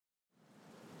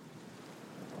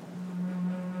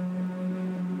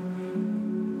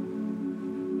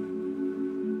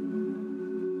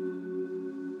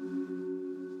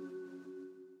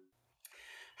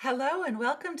Hello and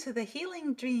welcome to the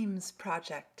Healing Dreams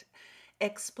Project,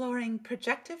 exploring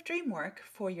projective dream work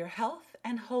for your health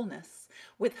and wholeness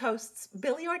with hosts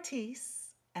Billy Ortiz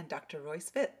and Dr. Roy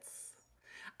Spitz.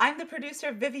 I'm the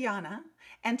producer Viviana,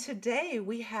 and today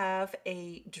we have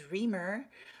a dreamer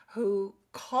who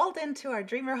called into our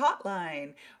dreamer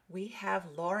hotline. We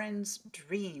have Lauren's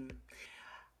dream.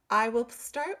 I will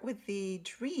start with the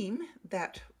dream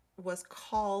that was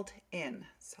called in.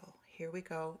 So here we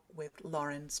go with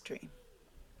Lauren's dream.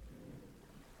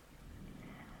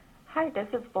 Hi, this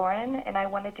is Lauren, and I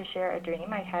wanted to share a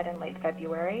dream I had in late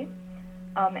February.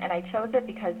 And I chose it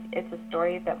because it's a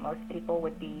story that most people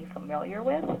would be familiar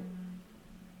with.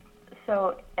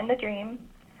 So, in the dream,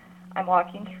 I'm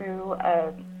walking through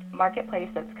a marketplace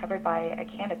that's covered by a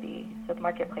canopy, so the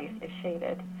marketplace is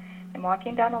shaded. I'm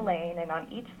walking down a lane, and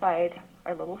on each side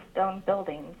are little stone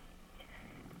buildings,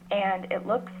 and it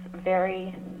looks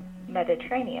very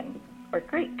Mediterranean or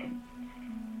Greek.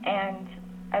 And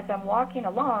as I'm walking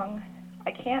along,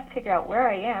 I can't figure out where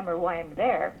I am or why I'm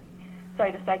there. So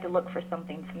I decide to look for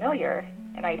something familiar,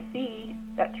 and I see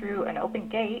that through an open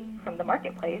gate from the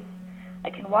marketplace, I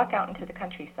can walk out into the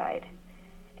countryside.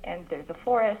 And there's a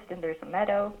forest and there's a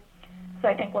meadow. So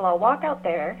I think, well, I'll walk out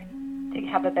there to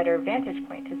have a better vantage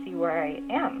point to see where I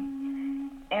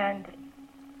am. And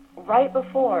right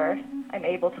before I'm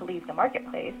able to leave the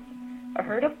marketplace, a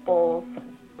herd of bulls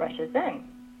rushes in.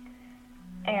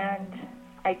 And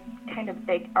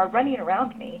they are running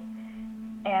around me,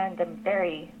 and I'm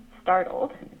very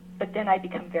startled. But then I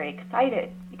become very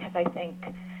excited because I think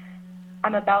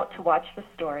I'm about to watch the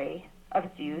story of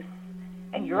Zeus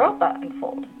and Europa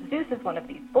unfold. Zeus is one of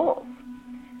these bulls.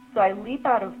 So I leap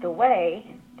out of the way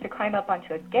to climb up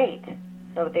onto a gate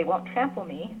so they won't trample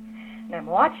me. And I'm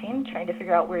watching, trying to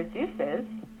figure out where Zeus is.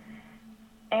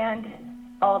 And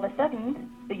all of a sudden,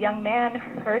 the young man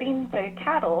herding the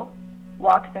cattle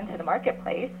walks into the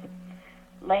marketplace,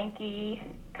 lanky,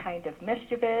 kind of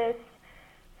mischievous,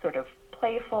 sort of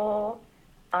playful,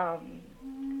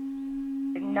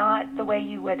 not the way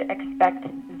you would expect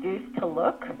Zeus to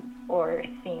look or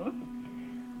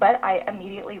seem. But I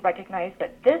immediately recognize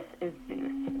that this is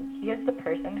Zeus. He is the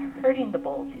person herding the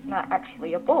bulls. He's not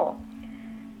actually a bull.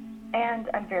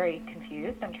 And I'm very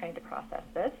confused. I'm trying to process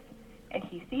this. And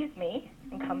he sees me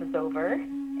and comes over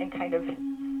and kind of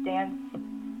stands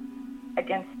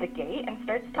against the gate and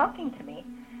starts talking to me.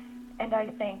 And I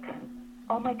think,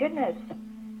 oh my goodness,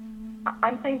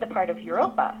 I'm playing the part of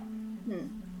Europa.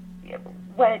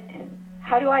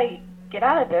 How do I get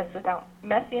out of this without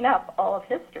messing up all of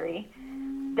history?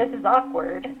 This is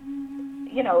awkward.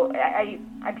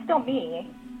 I'm still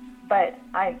me, but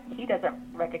he doesn't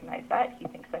recognize that. He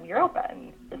thinks I'm Europa,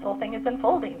 and this whole thing is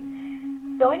unfolding.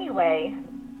 So anyway,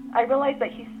 I realize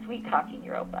that he's sweet-talking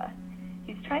Europa.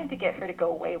 He's trying to get her to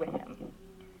go away with him.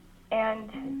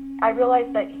 And I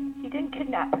realized that he didn't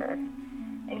kidnap her,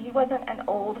 and he wasn't an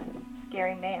old,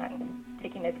 scary man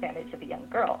taking advantage of a young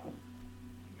girl.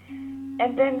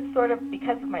 And then, sort of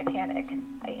because of my panic,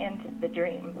 I end the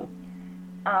dream.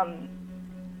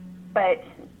 But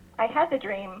I had the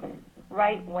dream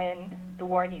right when the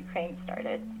war in Ukraine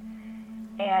started,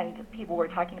 and people were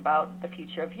talking about the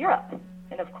future of Europe.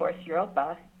 And of course,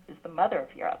 Europa is the mother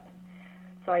of Europe.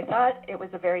 So I thought it was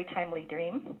a very timely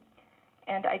dream,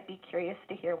 and I'd be curious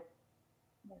to hear.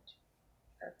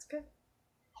 That's good.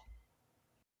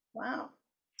 Wow.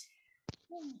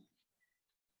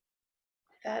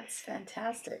 That's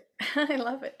fantastic. I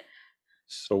love it.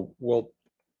 So we'll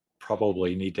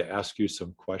probably need to ask you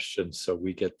some questions so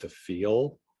we get the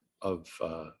feel of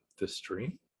this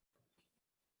dream.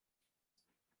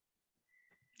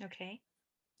 Okay.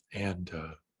 And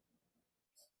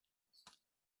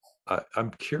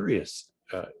I'm curious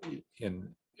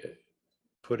in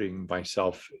putting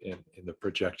myself in the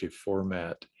projective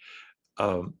format.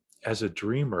 As a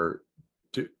dreamer,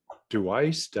 do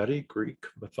I study Greek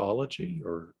mythology,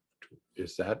 or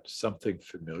is that something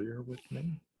familiar with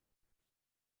me?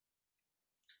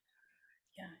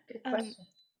 Yeah, good question.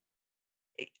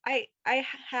 I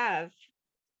have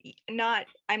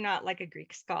I'm not like a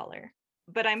Greek scholar,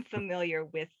 but I'm familiar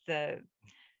with the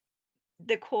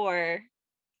core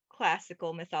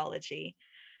classical mythology.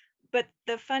 But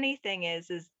the funny thing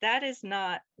is that is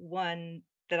not one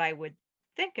that I would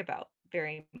think about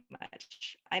very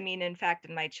much. I mean, in fact,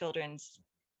 in my children's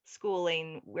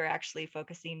schooling, we're actually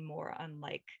focusing more on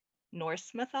like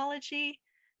Norse mythology,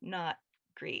 not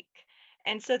Greek.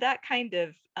 And so that kind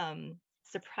of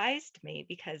surprised me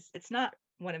because it's not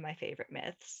one of my favorite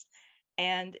myths.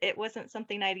 And it wasn't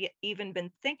something I'd even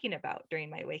been thinking about during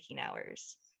my waking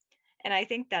hours. And I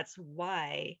think that's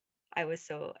why I was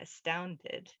so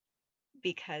astounded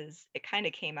because it kind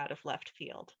of came out of left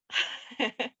field. Yeah.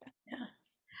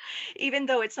 Even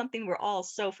though it's something we're all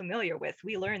so familiar with,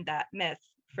 we learned that myth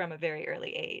from a very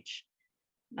early age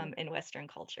in Western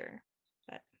culture.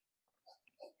 But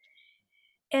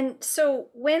And so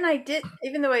when I did,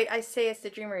 even though I say it's the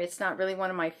dreamer, it's not really one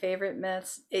of my favorite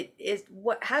myths. It is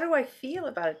what, how do I feel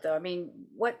about it though? I mean,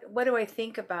 what do I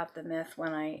think about the myth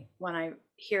when I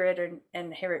hear it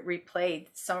and hear it replayed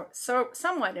so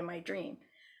somewhat in my dream?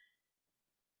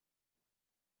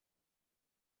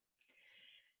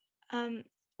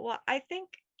 well, I think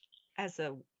as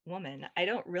a woman, I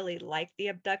don't really like the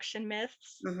abduction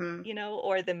myths, Mm-hmm.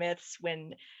 or the myths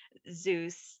when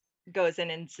Zeus goes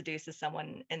in and seduces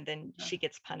someone and then she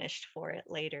gets punished for it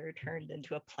later, turned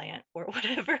into a plant or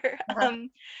whatever. Uh-huh.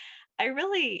 I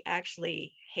really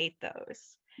actually hate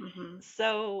those. Mm-hmm.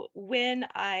 So when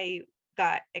I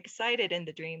got excited in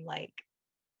the dream, like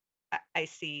I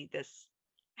see this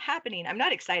happening, I'm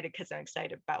not excited because I'm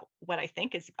excited about what I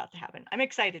think is about to happen. I'm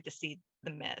excited to see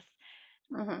the myth,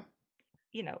 Mm-hmm.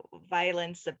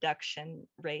 violence, abduction,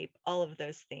 rape, all of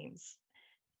those themes.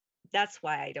 That's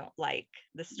why I don't like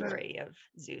the story of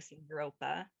Zeus and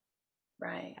Europa.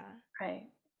 Right. Yeah. Right.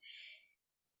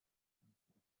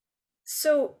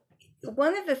 So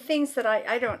one of the things that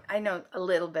I know a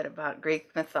little bit about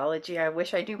Greek mythology. I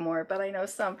wish I knew more, but I know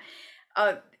some.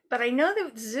 Uh, but I know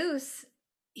that Zeus,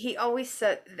 he always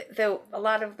said, though a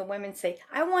lot of the women say,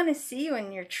 I want to see you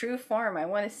in your true form. I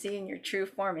want to see you in your true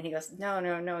form. And he goes, no,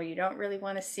 no, no, you don't really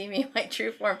want to see me in my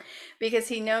true form, because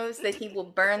he knows that he will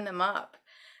burn them up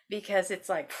because it's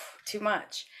like too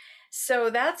much. So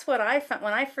that's what I found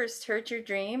when I first heard your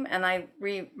dream, and I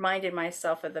reminded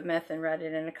myself of the myth and read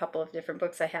it in a couple of different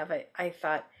books I have. I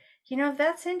thought,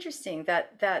 that's interesting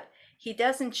that he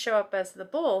doesn't show up as the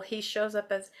bull, he shows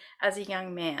up as a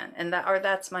young man, and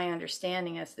that's my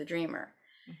understanding as the dreamer.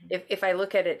 Mm-hmm. If I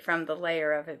look at it from the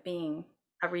layer of it being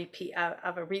a repeat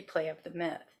of a replay of the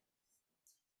myth.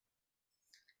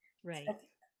 Right.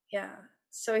 Yeah.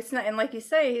 So it's not, and like you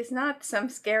say, he's not some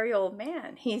scary old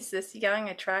man. He's this young,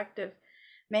 attractive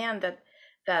man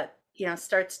that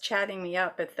starts chatting me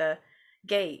up at the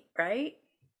gate, right?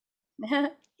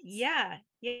 Yeah.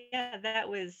 Yeah. That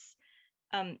was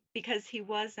because he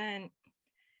wasn't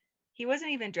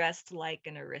even dressed like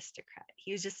an aristocrat.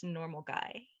 He was just a normal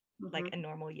guy, like a Mm-hmm.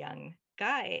 normal young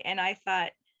guy. And I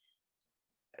thought,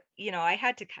 I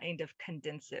had to kind of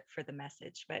condense it for the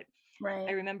message, but I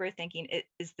Right. remember thinking,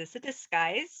 is this a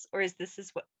disguise, or is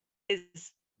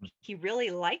he really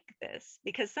like this?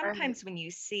 Because Right. sometimes when you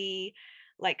see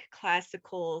like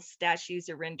classical statues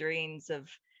or renderings of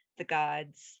the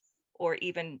gods, or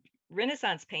even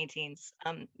Renaissance paintings,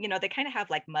 they kind of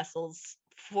have like muscles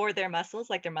for their muscles,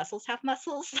 like their muscles have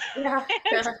muscles, Yeah.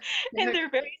 and Yeah. and they're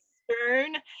very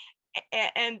stern,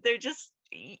 and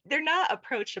they're not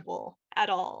approachable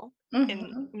at all in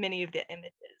Mm-hmm. many of the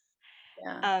images.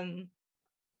 Yeah. Um,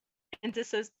 and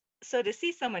so to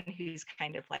see someone who's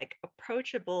kind of like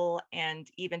approachable and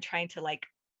even trying to like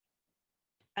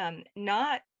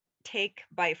not take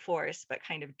by force but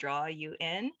kind of draw you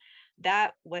in,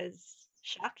 that was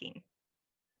shocking.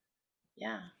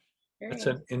 Yeah. That's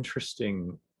Very. an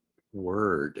interesting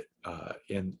word.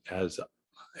 And as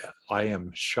I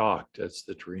am shocked as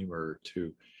the dreamer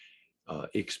to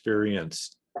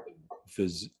experience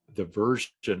the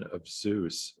version of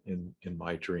Zeus in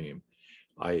my dream.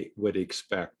 I would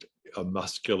expect a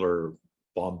muscular,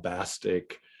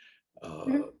 bombastic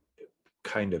Mhm.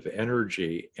 kind of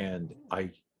energy, and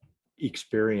I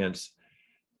experience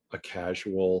a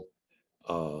casual,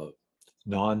 uh,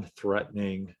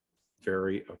 non-threatening,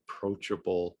 very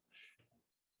approachable,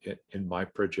 in my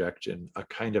projection, a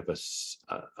kind of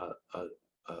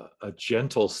a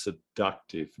gentle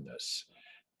seductiveness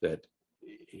that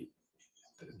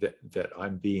that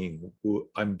I'm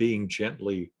being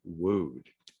gently wooed.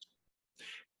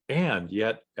 And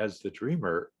yet, as the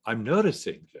dreamer, I'm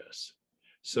noticing this.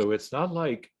 So it's not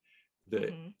like the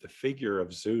Mm-hmm. the figure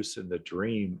of Zeus in the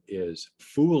dream is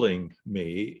fooling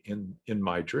me in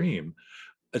my dream.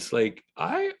 It's like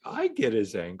I get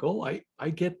his angle. I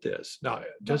get this. Now,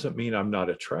 it doesn't mean I'm not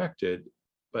attracted,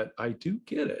 but I do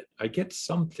get it. I get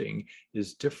something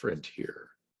is different here.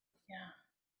 Yeah.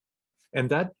 And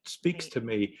that speaks Right. to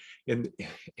me in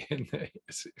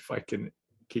if I can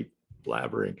keep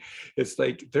blabbering, it's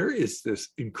like there is this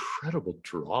incredible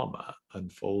drama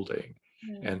unfolding,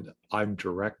 Mm. and I'm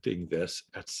directing this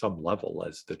at some level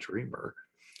as the dreamer,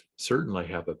 certainly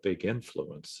have a big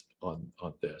influence on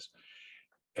this.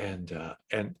 And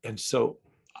so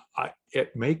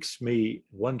it makes me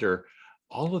wonder,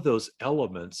 all of those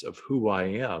elements of who I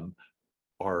am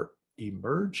are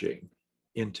emerging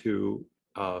into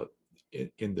uh,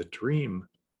 in the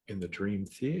dream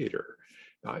theater.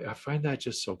 I find that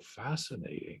just so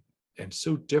fascinating and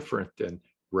so different than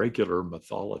regular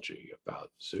mythology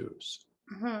about Zeus.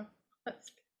 Mm-hmm.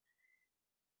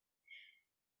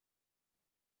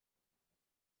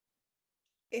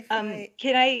 If I,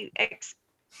 Can I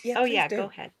yeah, oh please yeah, go do.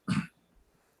 ahead.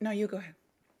 No, you go ahead.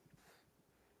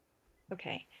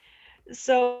 Okay.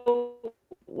 So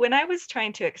when I was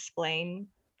trying to explain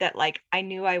that, like, I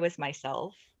knew I was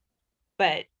myself,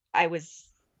 but I was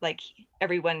like,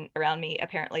 everyone around me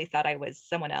apparently thought I was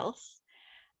someone else.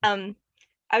 Um,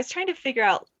 I was trying to figure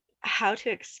out how to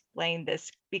explain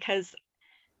this because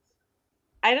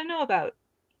I don't know about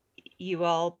you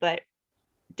all, but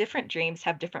different dreams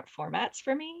have different formats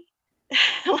for me.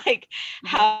 Like Mm-hmm.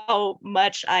 how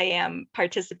much I am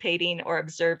participating or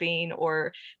observing,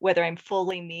 or whether I'm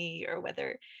fully me, or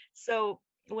whether. So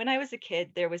when I was a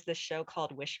kid, there was this show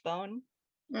called Wishbone.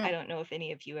 I Mm. don't know if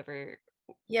any of you ever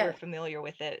were Yeah. familiar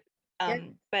with it. Yeah.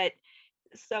 But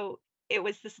so it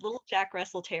was this little Jack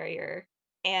Russell Terrier,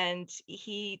 and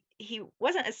he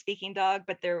wasn't a speaking dog,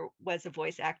 but there was a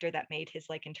voice actor that made his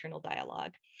like internal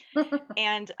dialogue.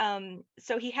 And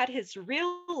so he had his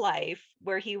real life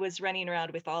where he was running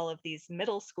around with all of these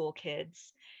middle school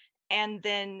kids, and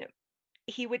then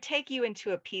he would take you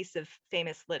into a piece of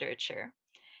famous literature,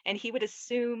 and he would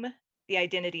assume the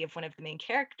identity of one of the main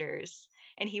characters,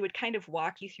 and he would kind of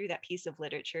walk you through that piece of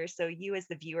literature, so you as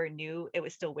the viewer knew it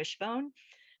was still Wishbone,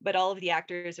 but all of the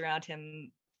actors around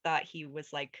him thought he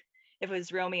was like, if it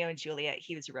was Romeo and Juliet,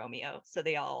 he was Romeo, so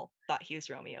they all thought he was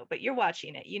Romeo, but you're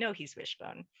watching it, you know he's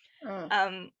Wishbone. Mm.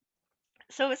 um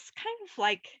so it's kind of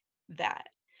like that,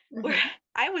 where Mm-hmm.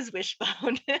 I was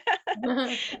Wishbone.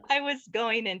 I was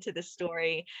going into the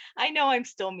story. I know I'm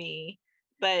still me,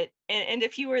 but and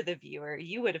if you were the viewer,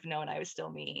 you would have known I was still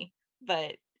me.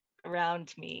 But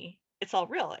around me, it's all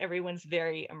real. Everyone's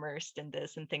very immersed in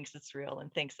this and thinks it's real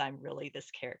and thinks I'm really this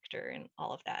character and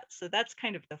all of that. So that's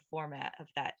kind of the format of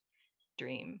that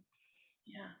dream.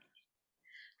 Yeah.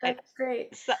 I, That's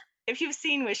great. so if you've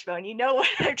seen Wishbone, you know what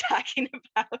I'm talking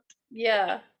about.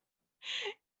 Yeah.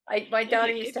 My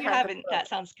daughter used If to you have the haven't, book. that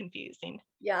sounds confusing.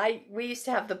 Yeah, we used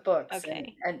to have the books,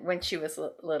 Okay. and when she was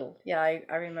little. Yeah,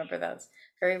 I remember those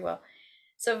very well.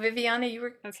 So Viviana, you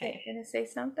were Okay. going to say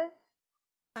something?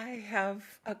 I have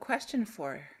a question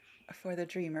for the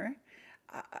dreamer.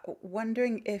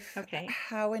 Wondering if Okay.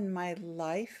 how in my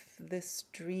life this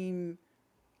dream,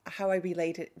 how I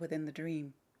relate it within the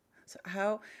dream.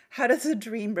 So how does a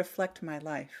dream reflect my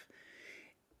life?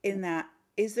 In that,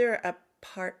 is there a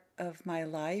part of my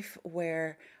life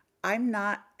where I'm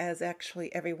not as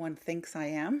actually everyone thinks I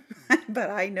am, but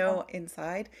I know Oh,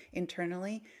 inside,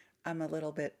 internally, I'm a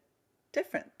little bit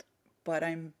different, but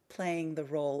I'm playing the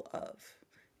role of.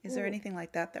 Is there ooh, anything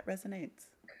like that that resonates?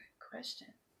 question.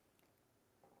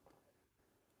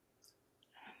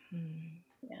 Hmm.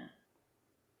 Yeah.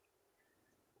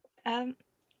 Um,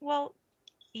 well,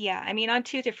 yeah, I mean, on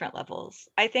two different levels.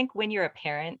 I think when you're a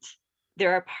parent,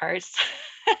 there are parts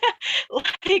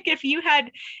like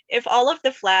if all of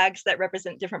the flags that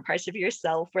represent different parts of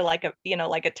yourself were like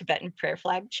like a Tibetan prayer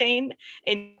flag chain,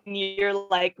 and you're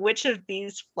like, which of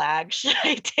these flags should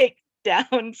I take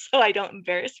down so I don't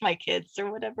embarrass my kids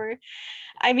or whatever?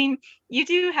 I mean, you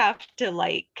do have to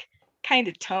like kind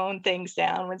of tone things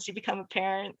down once you become a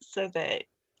parent so that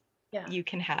Yeah. you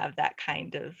can have that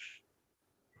kind of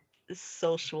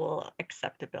social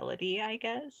acceptability, I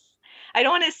guess. I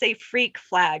don't want to say freak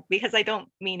flag because I don't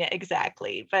mean it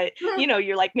exactly, but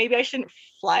you're like, maybe I shouldn't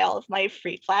fly all of my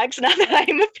freak flags now that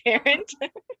I'm a parent,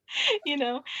 you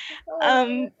know. Oh,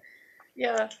 Um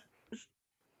yeah.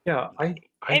 Yeah, I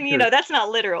and hear. that's not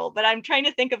literal, but I'm trying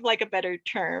to think of like a better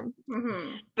term.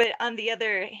 Mm-hmm. But on the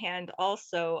other hand,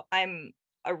 also I'm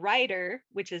a writer,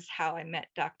 which is how I met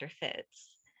Dr. Fitz.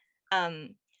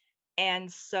 Um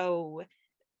and so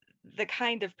the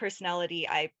kind of personality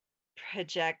I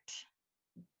project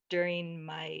during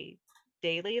my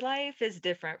daily life is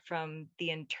different from the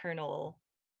internal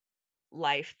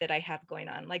life that I have going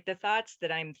on. Like the thoughts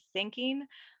that I'm thinking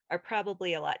are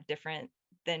probably a lot different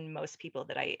than most people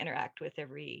that I interact with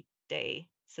every day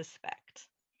suspect.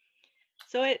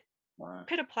 So it Wow.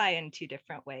 could apply in two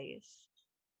different ways.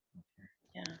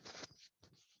 Yeah.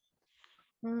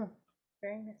 Mm.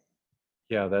 Very nice.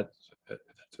 Yeah, that's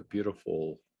a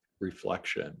beautiful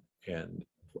reflection, and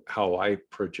how I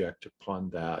project upon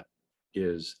that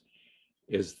is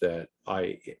that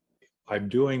I'm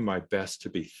doing my best to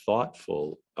be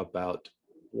thoughtful about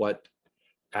what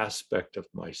aspect of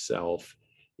myself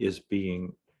is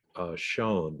being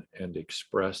shown and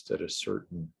expressed at a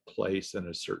certain place and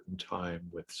a certain time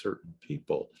with certain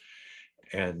people.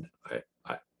 And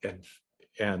and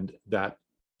and that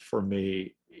for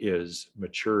me is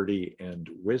maturity and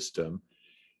wisdom,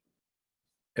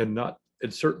 and not,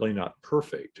 and certainly not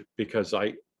perfect, because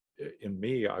in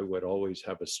me, I would always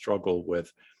have a struggle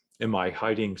with, am I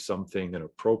hiding something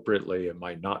inappropriately? Am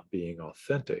I not being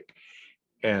authentic?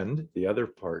 And the other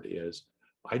part is,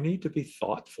 I need to be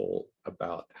thoughtful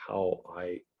about how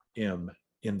I am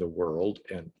in the world,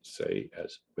 and say,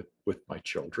 as with my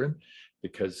children,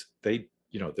 because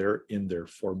they're in their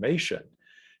formation.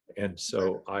 And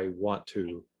so I want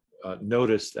to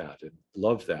notice that and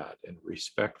love that and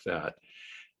respect that.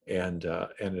 And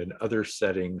in other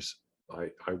settings,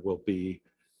 I will be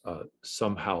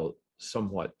somehow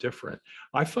somewhat different.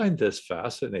 I find this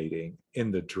fascinating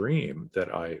in the dream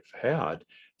that I've had,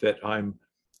 that I'm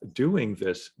doing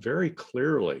this very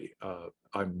clearly.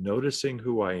 I'm noticing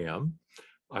who I am.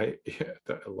 I,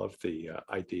 I love the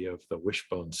idea of the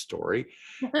wishbone story,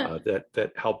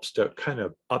 that helps to kind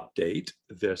of update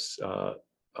this uh,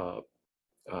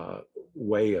 uh,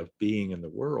 way of being in the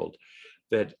world,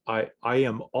 that I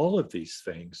am all of these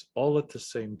things all at the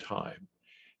same time.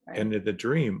 Right. And in the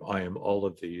dream, I am all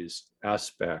of these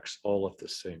aspects all at the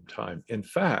same time. In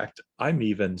fact, I'm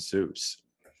even Zeus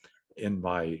in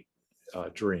my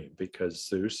dream, because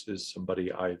Zeus is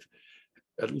somebody I've,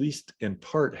 at least in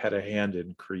part, had a hand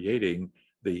in creating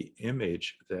the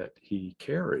image that he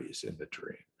carries in the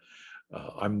dream.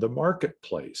 I'm the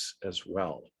marketplace as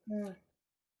well. Mm.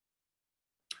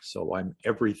 So I'm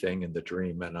everything in the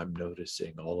dream, and I'm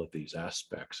noticing all of these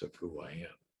aspects of who I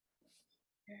am.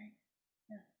 Right.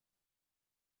 Yeah.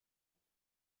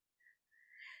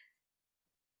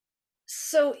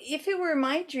 So if it were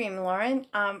my dream, Lauren,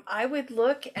 I would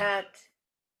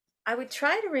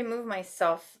try to remove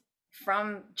myself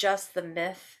from just the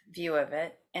myth view of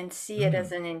it and see it as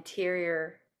Mm. an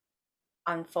interior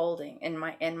unfolding in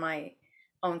my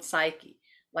own psyche.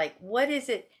 Like, what is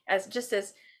it, as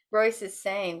Royce is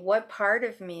saying, what part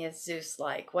of me is Zeus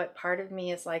like? What part of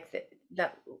me is like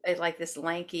like this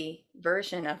lanky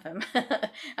version of him?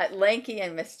 Lanky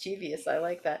and mischievous. I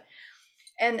like that.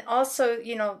 And also,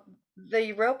 the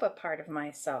Europa part of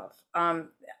myself.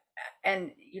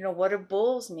 And what do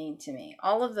bulls mean to me?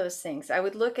 All of those things. I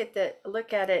would look at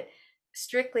it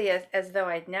strictly as though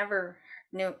I'd never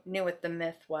knew what the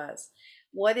myth was.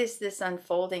 What is this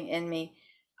unfolding in me?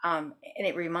 And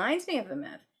it reminds me of the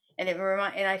myth. And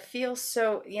I feel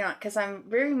so, because I'm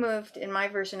very moved in my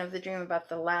version of the dream about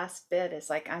the last bit. It's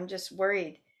like I'm just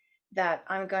worried that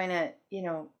I'm going to,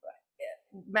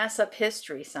 mess up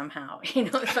history somehow.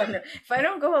 If I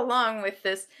don't go along with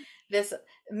this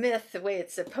myth the way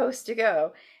it's supposed to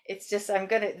go, it's just I'm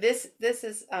gonna this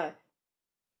is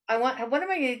I want what am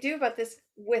I going to do about this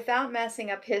without messing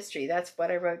up history? That's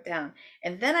what I wrote down.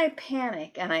 And then I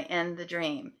panic and I end the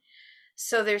dream.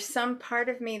 So there's some part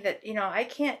of me that I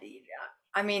can't.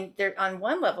 I mean, there, on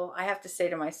one level, I have to say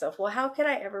to myself, well, how could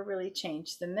I ever really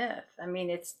change the myth? I mean,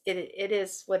 it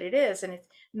is what it is, and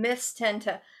myths tend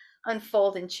to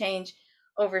unfold and change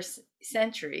over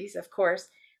centuries, of course.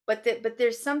 But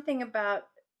there's something about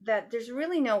that. There's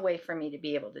really no way for me to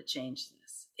be able to change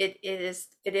this.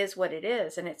 It is what it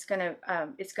is, and it's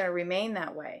gonna remain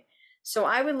that way. So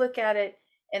I would look at it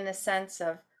in the sense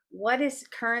of what is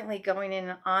currently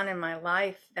going on in my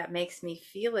life that makes me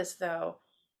feel as though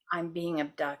I'm being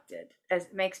abducted, as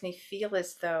makes me feel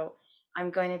as though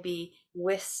I'm going to be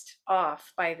whisked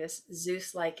off by this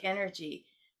Zeus-like energy.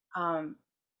 Um,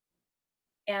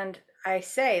 and I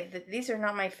say that these are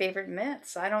not my favorite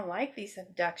myths. I don't like these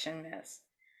abduction myths.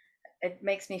 It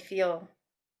makes me feel,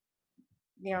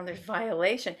 there's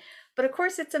violation. But of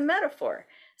course, it's a metaphor.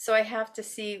 So I have to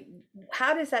see,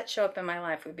 how does that show up in my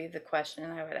life would be the question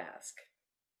I would ask.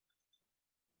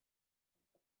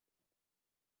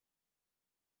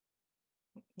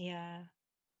 Yeah.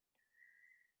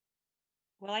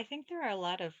 Well, I think there are a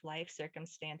lot of life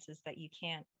circumstances that you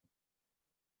can't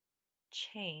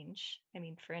change. I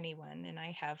mean, for anyone, and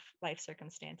I have life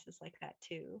circumstances like that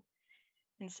too.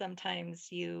 And sometimes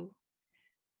you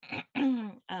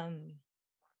um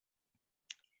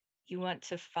you want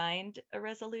to find a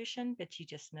resolution, but you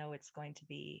just know it's going to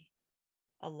be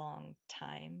a long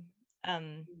time.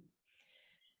 Um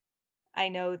I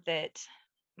know that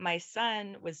my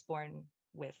son was born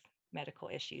with medical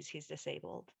issues. He's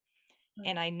disabled.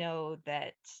 And I know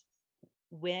that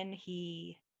when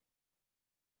he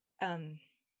um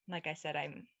like I said,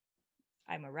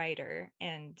 I'm a writer,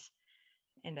 and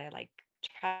I like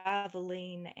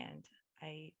traveling, and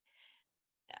I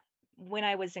when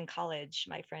I was in college,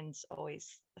 my friends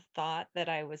always thought that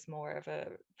I was more of a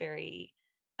very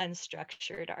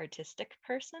unstructured artistic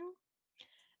person.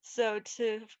 So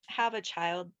to have a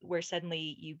child where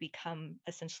suddenly you become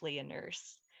essentially a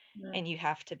nurse Mm, and you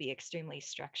have to be extremely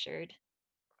structured,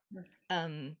 mm,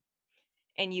 um,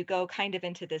 and you go kind of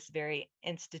into this very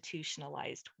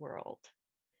institutionalized world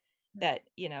mm, that,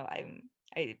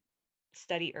 I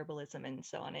study herbalism and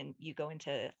so on, and you go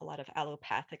into a lot of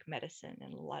allopathic medicine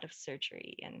and a lot of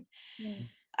surgery. And mm,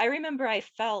 I remember I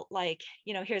felt like,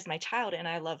 here's my child and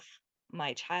I love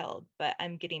my child, but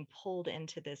I'm getting pulled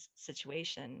into this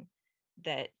situation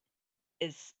that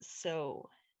is so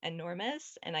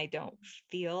enormous and I don't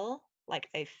feel like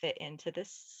I fit into this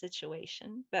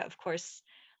situation. But of course,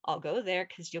 I'll go there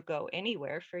because you'll go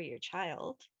anywhere for your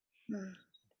child. mm,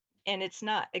 And it's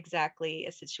not exactly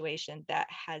a situation that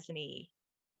has any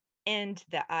end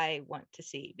that I want to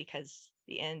see, because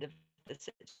the end of the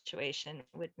situation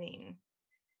would mean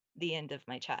the end of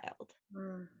my child.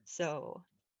 mm, So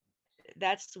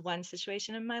that's one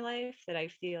situation in my life that I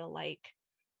feel like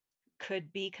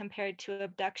could be compared to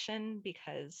abduction,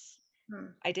 because mm,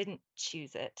 I didn't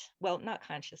choose it. Well, not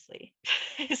consciously.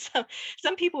 some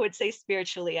some people would say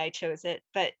spiritually I chose it,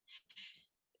 but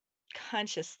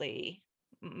consciously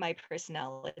my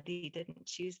personality didn't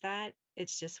choose that.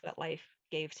 It's just what life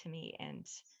gave to me, and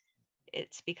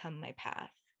it's become my path.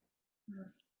 mm.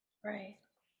 Right.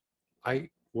 I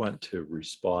want to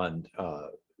respond.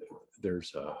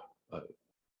 There's a,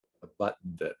 a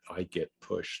button that I get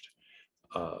pushed.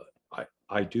 Uh,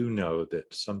 I do know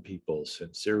that some people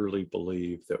sincerely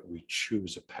believe that we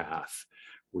choose a path,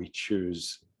 we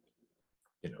choose,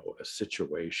 a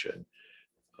situation,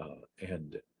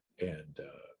 and and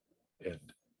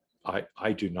and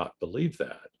I do not believe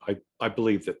that. I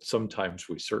believe that sometimes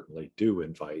we certainly do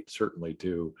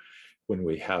when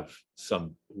we have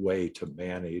some way to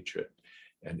manage it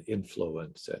and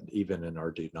influence, and even in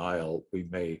our denial, we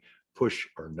may push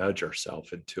or nudge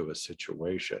ourselves into a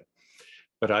situation.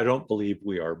 But I don't believe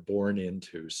we are born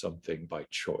into something by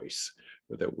choice,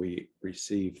 or that we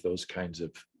receive those kinds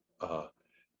of uh,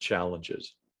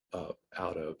 challenges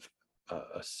out of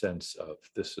a sense of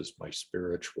this is my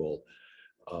spiritual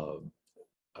um,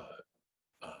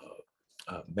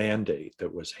 uh, mandate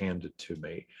that was handed to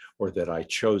me, or that I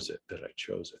chose it,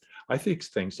 I think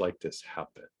things like this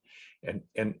happen.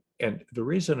 And the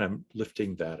reason I'm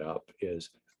lifting that up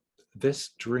is this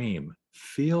dream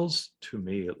feels to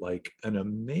me like an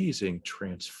amazing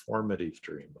transformative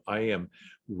dream. I am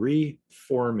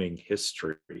reforming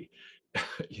history.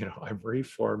 I'm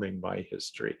reforming my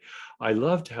history. I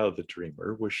loved how the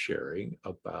dreamer was sharing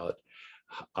about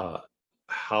uh,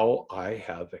 how I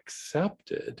have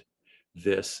accepted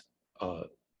this uh,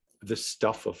 this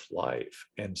stuff of life.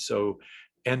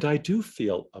 And I do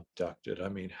feel abducted. I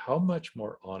mean, how much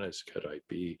more honest could I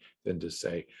be than to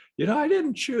say, I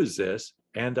didn't choose this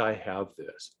and I have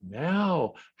this.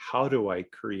 Now, how do I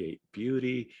create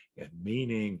beauty and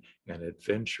meaning and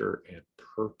adventure and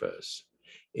purpose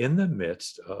in the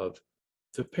midst of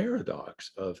the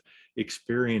paradox of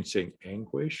experiencing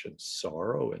anguish and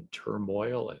sorrow and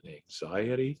turmoil and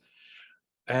anxiety?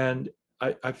 And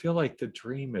I feel like the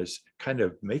dream is kind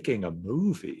of making a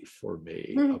movie for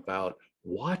me Mm, about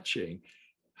watching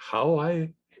how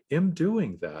I am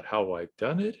doing that, how I've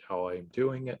done it, how I'm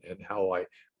doing it, and how I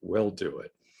will do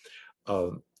it.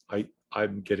 Um,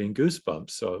 I'm getting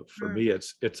goosebumps. So for mm, me,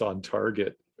 it's on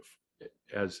target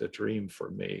as a dream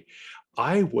for me.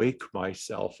 I wake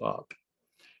myself up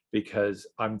because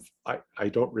I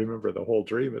don't remember the whole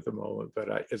dream at the moment,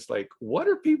 but it's like, what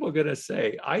are people going to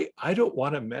say? I don't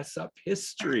want to mess up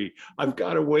history. I've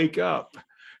got to wake up,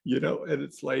 and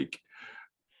it's like,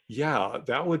 yeah,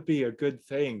 that would be a good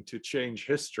thing to change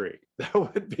history. That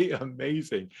would be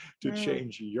amazing to mm,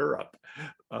 change Europe,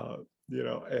 uh,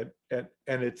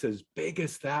 and it's as big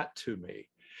as that to me.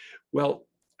 Well,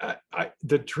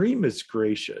 the dream is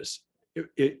gracious.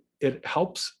 It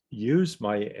helps use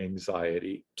my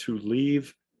anxiety to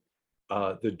leave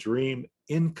the dream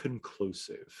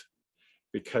inconclusive,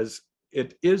 because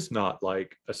it is not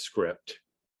like a script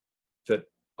that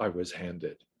I was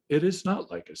handed. It is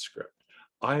not like a script.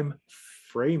 I'm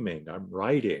framing, I'm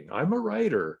writing, I'm a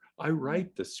writer. I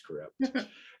write the script. mm,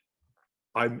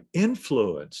 I'm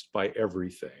influenced by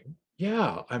everything.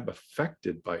 Yeah, I'm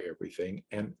affected by everything.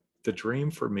 And the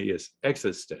dream for me is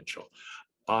existential.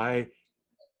 I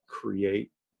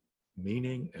create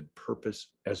meaning and purpose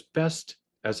as best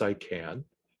as I can,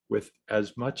 with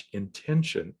as much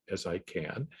intention as I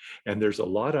can. And there's a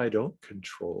lot I don't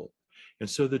control. And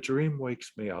so the dream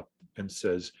wakes me up and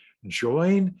says,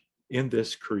 join in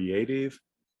this creative,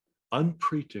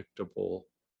 unpredictable,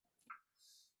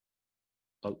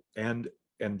 and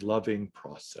loving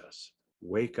process.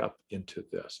 Wake up into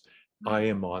this. I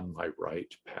am on my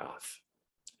right path.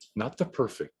 Not the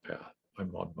perfect path.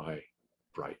 I'm on my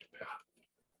right path.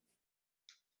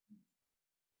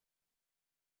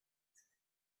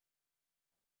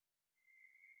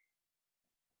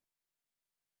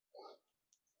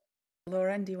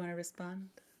 Lauren, do you want to respond?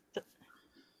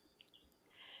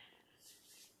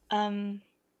 Um,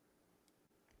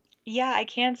 yeah, I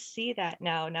can see that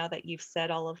now that you've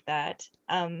said all of that.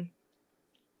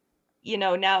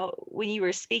 Now when you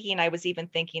were speaking, I was even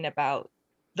thinking about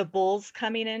the bulls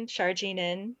coming in, charging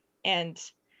in. And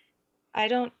I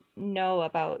don't know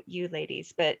about you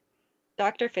ladies, but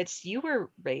Dr. Fitz, you were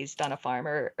raised on a farm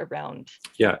or around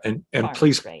Yeah, and farms,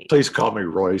 please right? call me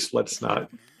Royce. Let's not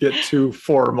get too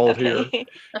formal here. Okay.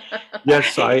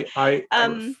 Yes, Right. I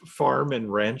farm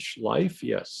and ranch life.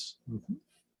 Yes. Mhm.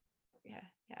 Yeah.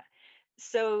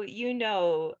 So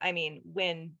I mean,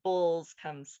 when bulls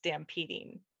come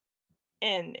stampeding,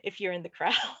 and if you're in the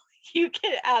crowd, you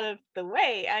get out of the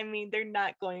way. I mean, they're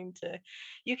not going to,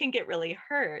 you can get really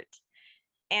hurt.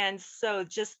 And so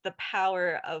just the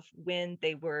power of when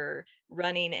they were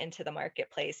running into the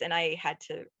marketplace, and I had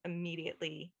to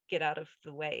immediately get out of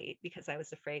the way because I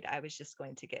was afraid I was just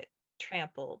going to get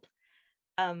trampled.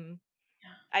 Um,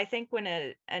 I think when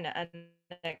an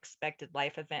unexpected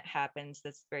life event happens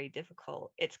that's very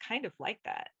difficult, it's kind of like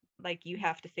that. Like you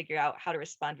have to figure out how to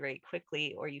respond very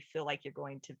quickly, or you feel like you're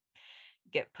going to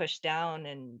get pushed down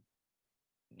and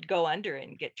go under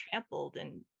and get trampled,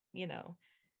 and you know.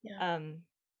 Yeah. Um,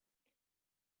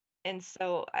 and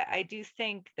so I do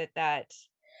think that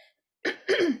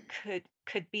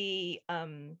could be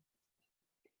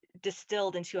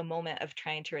distilled into a moment of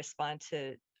trying to respond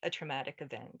to a traumatic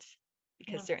event,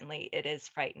 because Yeah. certainly it is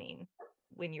frightening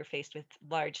when you're faced with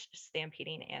large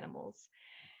stampeding animals.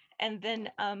 And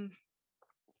then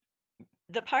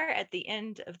the part at the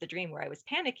end of the dream where I was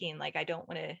panicking, like I don't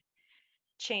want to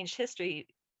change history,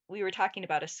 we were talking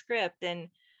about a script, and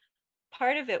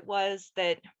part of it was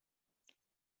that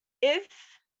if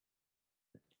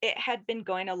it had been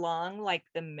going along like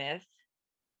the myth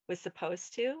was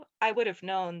supposed to, I would have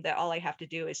known that all I have to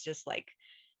do is just like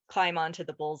climb onto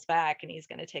the bull's back and he's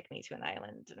going to take me to an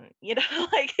island. And,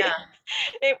 like Yeah.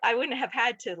 I wouldn't have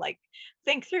had to like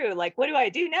think through, like, what do I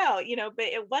do now? But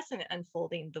it wasn't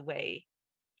unfolding the way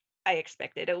I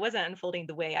expected. It wasn't unfolding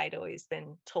the way I'd always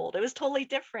been told. It was totally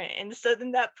different. And so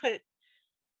then that put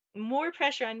more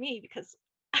pressure on me because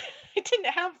I didn't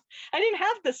have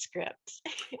the script.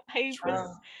 I That's was right.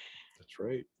 That's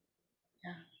right.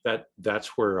 Yeah.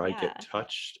 That's where I Yeah. get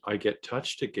touched. I get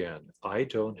touched again. I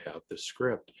don't have the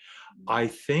script. I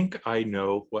think I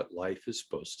know what life is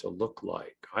supposed to look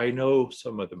like. I know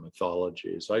some of the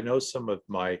mythologies. I know some of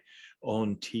my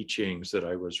own teachings that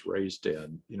I was raised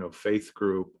in, faith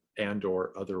group and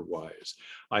or otherwise.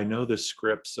 I know the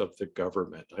scripts of the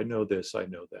government. I know this, I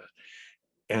know that.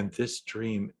 And this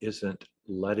dream isn't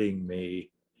letting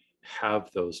me have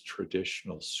those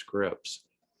traditional scripts.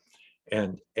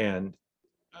 And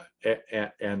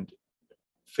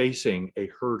facing a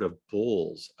herd of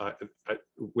bulls.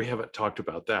 We haven't talked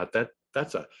about that.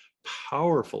 That's a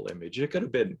powerful image. It could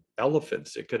have been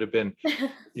elephants. It could have been,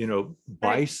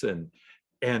 bison,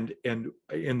 and in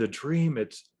the dream,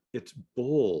 it's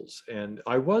bulls. And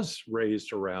I was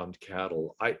raised around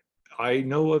cattle. I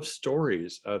know of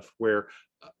stories of where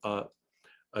uh,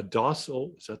 a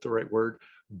docile, is that the right word,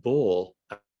 bull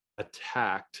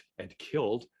attacked and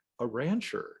killed a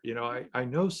rancher. I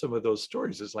know some of those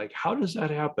stories. It's like, how does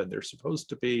that happen? They're supposed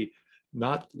to be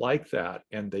not like that,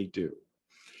 and they do.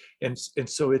 And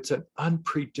so it's an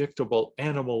unpredictable,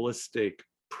 animalistic,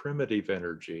 primitive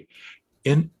energy.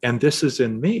 And this is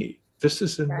in me. This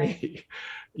is in Right. me.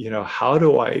 How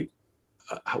do I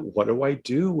what do I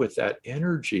do with that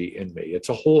energy in me? It's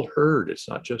a whole herd. It's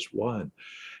not just one.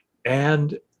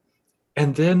 And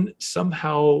and then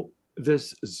somehow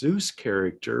this Zeus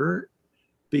character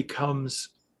becomes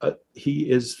he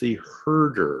is the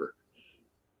herder.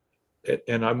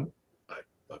 And I'm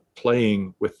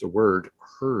playing with the word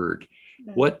herd.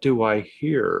 What do I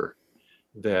hear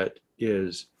that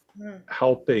is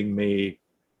helping me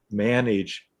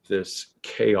manage this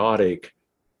chaotic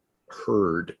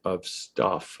herd of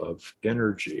stuff, of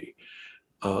energy?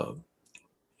 Um,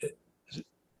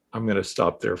 I'm going to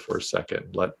stop there for a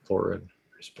second. Let Lauren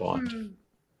respond.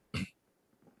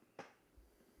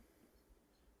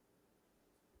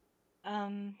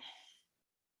 Um,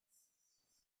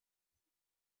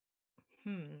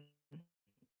 hmm.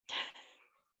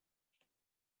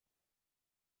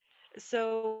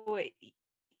 So,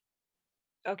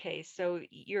 okay, so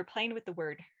you're playing with the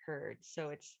word herd, so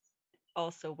it's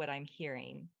also what I'm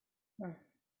hearing.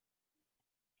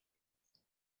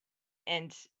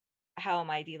 and how am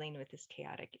I dealing with this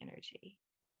chaotic energy?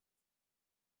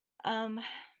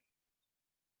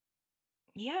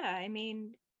 Yeah, I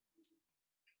mean,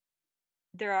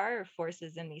 there are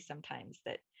forces in me sometimes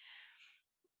that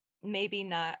maybe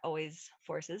not always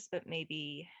forces, but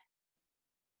maybe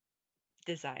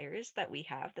desires that we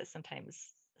have that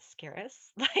sometimes scare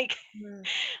us. Mm.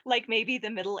 Like maybe the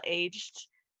middle-aged,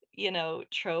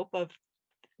 trope of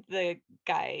the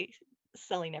guy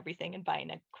selling everything and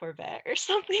buying a Corvette or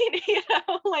something,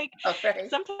 like All right.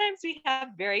 sometimes we have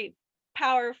very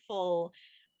powerful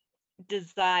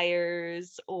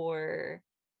desires or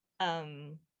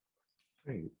um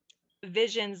Right.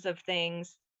 visions of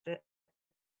things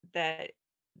that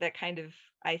that kind of,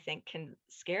 I think, can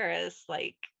scare us,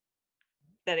 like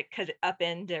that it could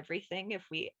upend everything if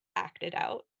we acted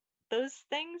out those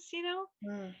things.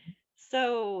 Mm.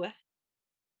 So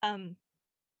um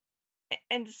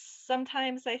and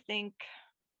sometimes I think,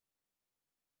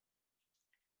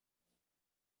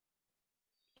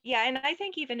 yeah, and I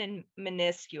think even in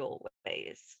minuscule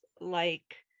ways,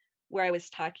 like where I was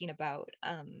talking about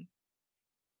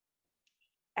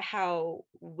how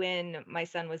when my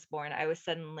son was born, I was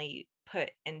suddenly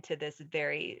put into this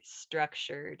very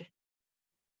structured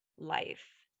life.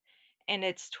 And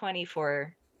it's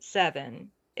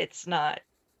 24/7. It's not,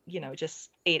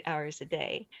 just 8 hours a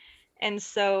day. And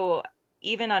so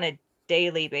even on a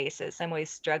daily basis, I'm always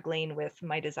struggling with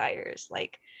my desires.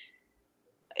 Like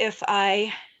if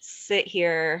I sit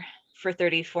here for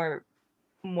 34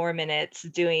 more minutes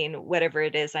doing whatever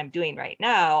it is I'm doing right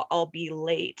now, I'll be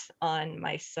late on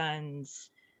my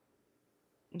son's,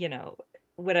 you know,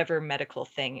 whatever medical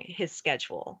thing, his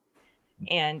schedule.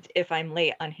 And if I'm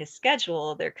late on his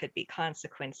schedule, there could be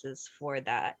consequences for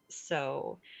that.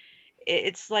 So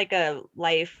it's like a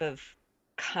life of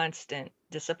constant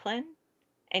discipline,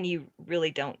 and you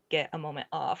really don't get a moment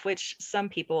off, which some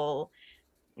people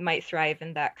might thrive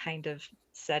in that kind of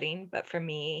setting. But for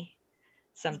me,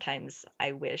 sometimes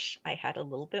I wish I had a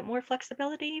little bit more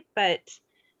flexibility. But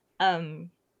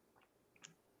um,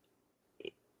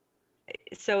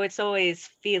 so it's always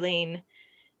feeling,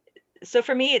 so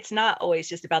for me it's not always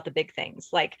just about the big things.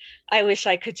 Like I wish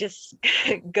I could just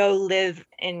go live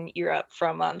in Europe for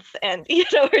a month, and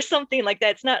or something like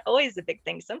that. It's not always a big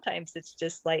thing. Sometimes it's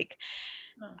just like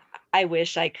Oh. I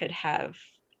wish I could have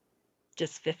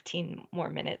just 15 more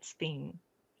minutes being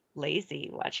lazy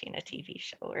watching a TV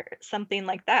show or something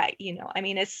like that. I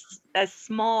mean, it's a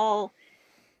small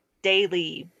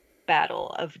daily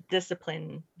battle of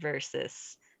discipline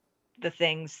versus the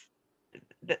things,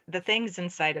 the things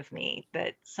inside of me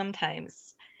that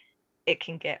sometimes it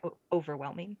can get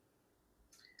overwhelming.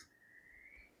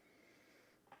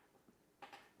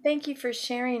 Thank you for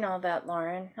sharing all that,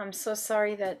 Lauren. I'm so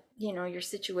sorry that, your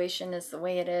situation is the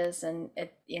way it is. And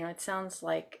it sounds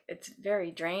like it's very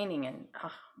draining. And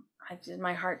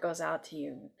my heart goes out to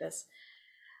you, this,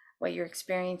 what you're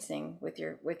experiencing with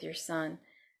your son.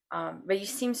 But you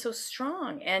seem so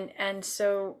strong and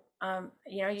so,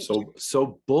 you're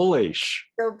So bullish.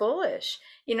 so bullish.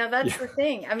 That's Yeah. the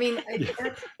thing. I mean,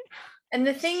 Yeah. and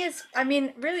the thing is, I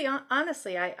mean, really,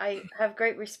 honestly, I have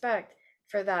great respect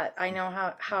for that. I know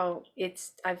how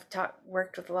I've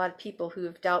worked with a lot of people who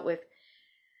have dealt with,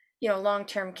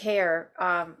 long-term care,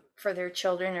 for their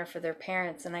children or for their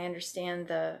parents, and I understand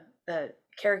the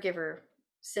caregiver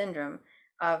syndrome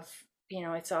of,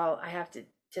 it's all I have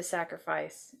to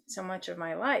sacrifice so much of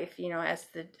my life, as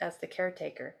the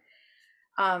caretaker.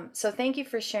 So thank you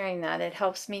for sharing that. It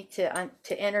helps me to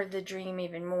enter the dream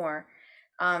even more.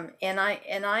 And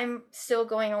I'm still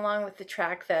going along with the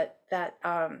track that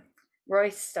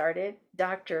Royce started,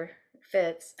 Dr.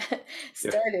 Fitz Yeah.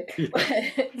 started. Yeah.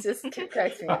 It just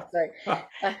cracks me up. Sorry,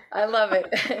 I love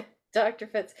it, Dr.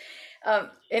 Fitz.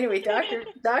 Anyway,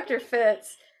 Dr.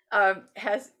 Fitz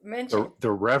has mentioned.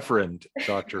 The Reverend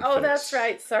Dr. Oh, that's Fitz.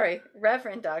 right. Sorry,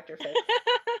 Reverend Dr. Fitz.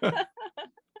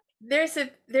 There's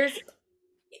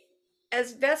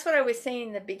as that's what I was saying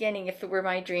in the beginning. If it were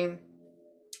my dream,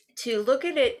 to look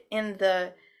at it in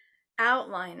the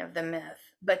outline of the myth,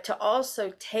 but to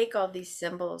also take all these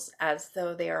symbols as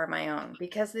though they are my own,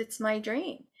 because it's my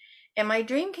dream. And my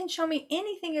dream can show me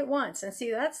anything it wants. And see,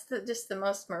 that's just the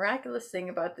most miraculous thing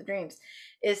about the dreams,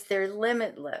 is they're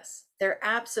limitless. They're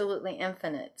absolutely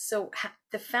infinite. So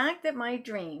the fact that my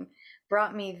dream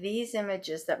brought me these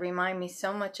images that remind me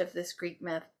so much of this Greek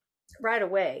myth right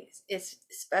away is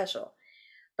special.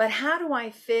 But how do I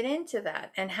fit into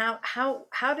that? And how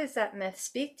does that myth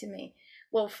speak to me?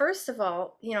 Well, first of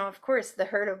all, of course, the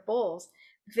herd of bulls,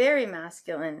 very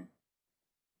masculine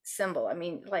symbol. I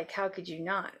mean, like, how could you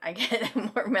not? I get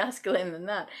more masculine than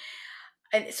that.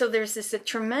 And so there's this a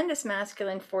tremendous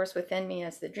masculine force within me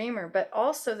as the dreamer, but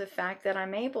also the fact that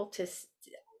I'm able to,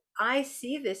 I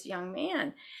see this young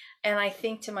man and I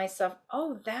think to myself,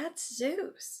 oh, that's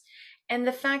Zeus. And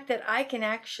the fact that I can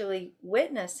actually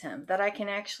witness him, that I can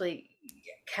actually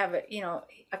have a,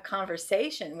 a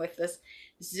conversation with this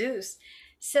Zeus,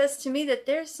 says to me that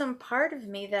there's some part of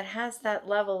me that has that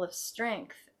level of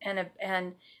strength and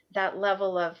that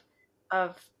level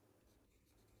of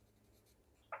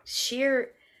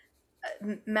sheer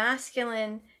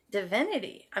masculine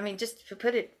divinity. I mean, just to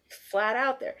put it flat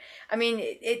out there. I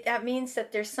mean, that means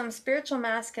that there's some spiritual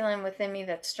masculine within me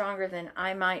that's stronger than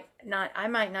I might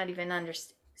not even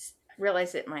understand,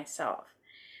 realize it myself.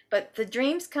 But the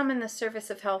dreams come in the service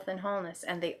of health and wholeness,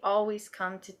 and they always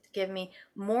come to give me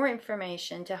more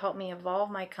information to help me evolve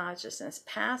my consciousness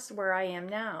past where I am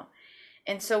now.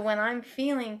 And so when I'm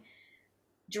feeling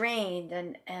drained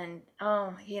and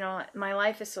oh, my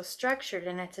life is so structured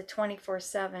and it's a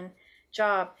 24/7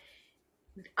 job,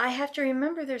 I have to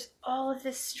remember there's all of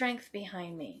this strength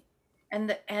behind me,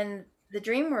 and the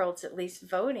dream world's at least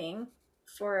voting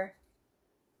for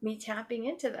me tapping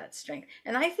into that strength.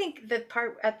 And I think the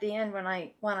part at the end when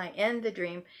I end the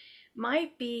dream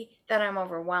might be that I'm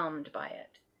overwhelmed by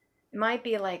it. It might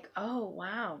be like, oh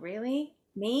wow, really?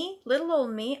 Me? Little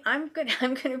old me? I'm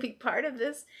gonna be part of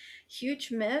this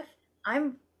huge myth.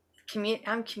 I'm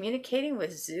I'm communicating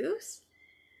with Zeus.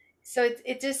 So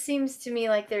it just seems to me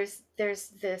like there's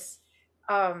this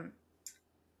um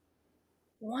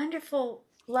wonderful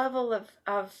level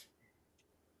of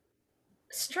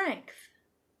strength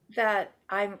that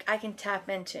I can tap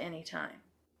into anytime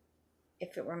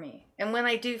if it were me. And when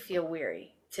I do feel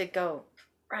weary, to go,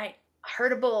 right,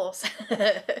 herd of bulls.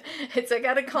 I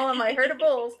gotta call on my herd of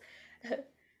bulls.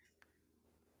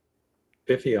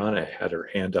 Viviana had her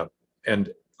hand up,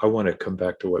 and I want to come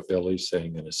back to what Billy's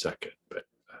saying in a second, but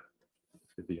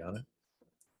Viviana?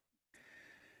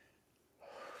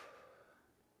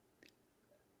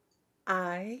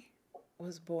 I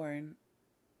was born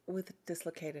with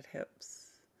dislocated hips,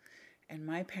 and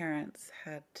my parents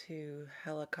had to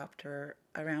helicopter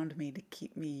around me to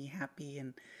keep me happy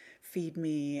and feed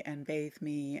me and bathe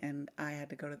me, and I had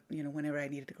to go to, whenever I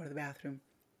needed to go to the bathroom.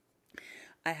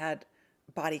 I had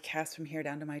body casts from here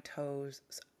down to my toes.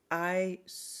 So I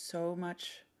so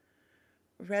much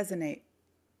resonate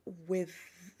with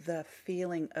the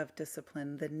feeling of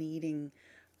discipline, the needing,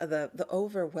 the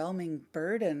overwhelming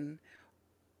burden,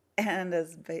 and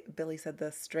as Billy said,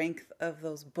 the strength of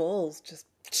those bulls just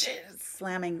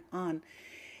slamming on.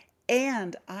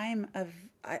 And I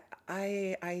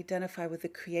identify with the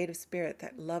creative spirit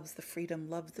that loves the freedom,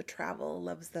 loves the travel,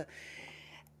 loves the,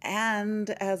 and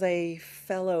as a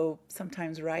fellow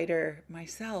sometimes writer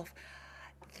myself,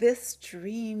 this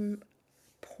dream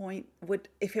point would,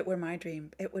 if it were my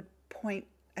dream, it would point.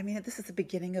 I mean, this is the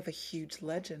beginning of a huge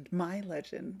legend, my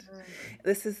legend.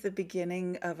 This is the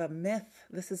beginning of a myth.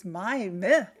 This is my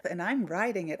myth, and I'm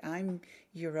writing it. I'm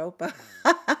Europa.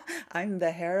 I'm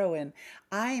the heroine.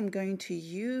 I am going to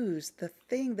use the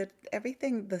thing that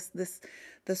everything,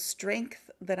 the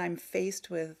strength that I'm faced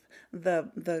with,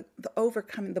 the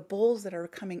overcoming, the bulls that are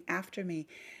coming after me,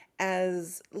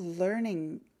 as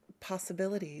learning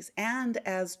possibilities and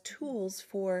as tools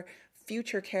for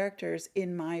future characters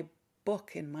in my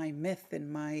book, in my myth,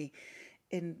 in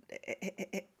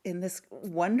in this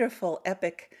wonderful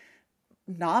epic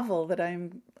novel that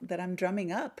I'm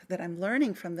drumming up, that I'm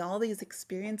learning from all these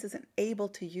experiences and able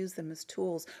to use them as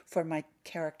tools for my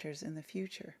characters in the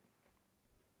future.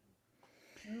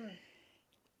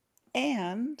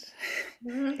 And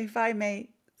if I may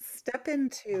step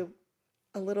into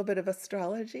a little bit of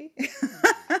astrology.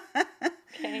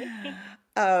 Okay.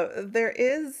 There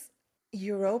is,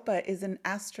 Europa is an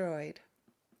asteroid.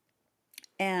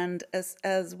 And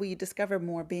as we discover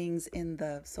more beings in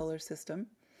the solar system,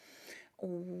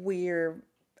 we're,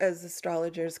 as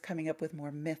astrologers, coming up with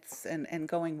more myths and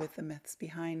going with the myths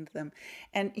behind them.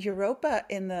 And Europa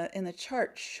in the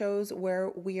chart shows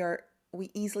where we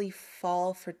easily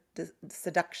fall for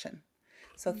seduction.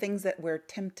 So things that we're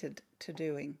tempted to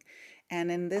doing. And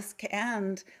in this,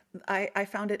 and I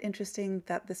found it interesting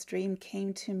that this dream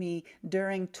came to me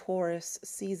during Taurus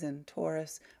season,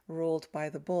 Taurus ruled by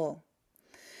the bull.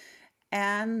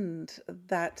 And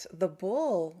that the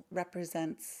bull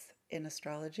represents in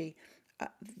astrology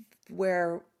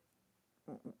where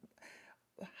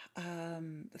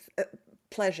um,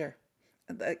 pleasure.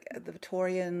 The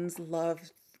Taurians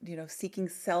love seeking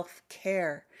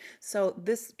self-care. So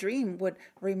this dream would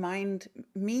remind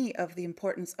me of the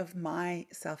importance of my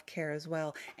self-care as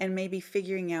well, and maybe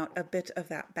figuring out a bit of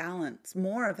that balance,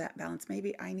 more of that balance.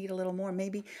 Maybe I need a little more.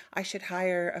 Maybe I should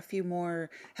hire a few more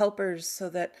helpers so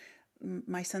that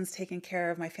my son's taken care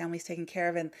of, my family's taken care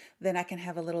of, and then I can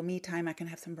have a little me time. I can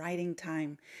have some writing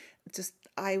time. Just,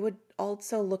 I would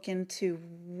also look into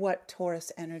what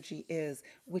Taurus energy is,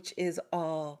 which is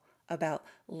all about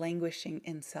languishing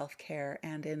in self care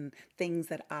and in things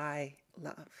that I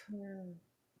love. Mm.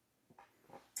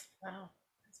 Wow,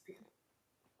 that's beautiful.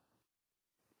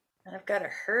 And I've got a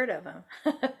herd of them.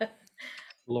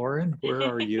 Lauren, where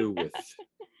are you with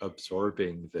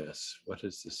absorbing this? What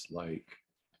is this like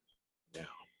now?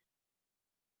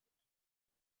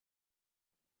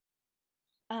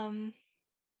 Um,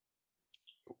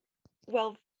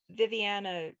 well,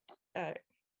 Viviana, uh,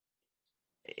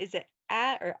 is it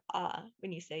or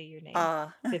when you say your name?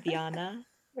 Ah, Viviana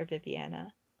or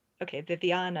Viviana? Okay,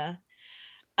 Viviana.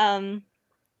 Um,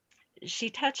 she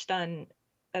touched on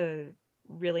a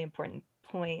really important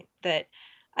point that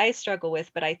I struggle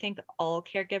with, but I think all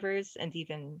caregivers and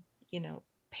even,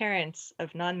 parents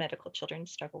of non-medical children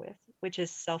struggle with, which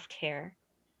is self-care.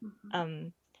 Mhm.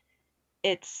 Um,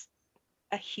 it's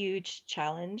a huge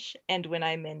challenge. And when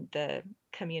I'm in the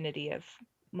community of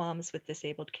moms with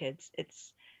disabled kids,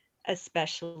 it's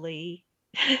especially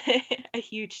a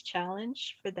huge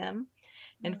challenge for them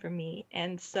and Mm. for me.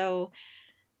 And so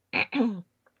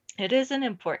it is an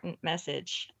important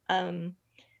message.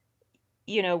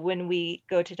 When we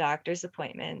go to doctor's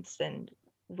appointments and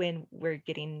when we're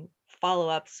getting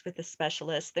follow-ups with a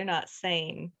specialist, they're not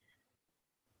saying,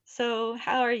 so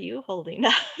how are you holding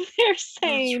up? They're That's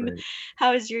saying, right.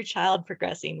 how is your child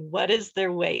progressing? What is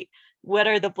their weight? What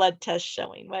are the blood tests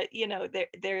showing?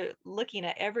 They're looking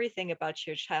at everything about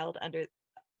your child under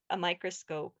a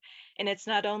microscope. And it's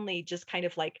not only just kind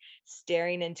of like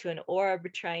staring into an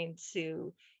orb trying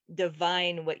to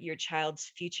divine what your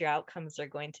child's future outcomes are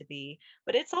going to be,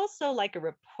 but it's also like a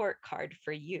report card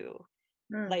for you.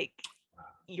 Mm. Like,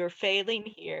 you're failing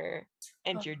here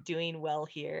and Oh, you're doing well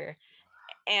here.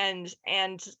 And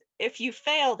if you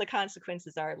fail, the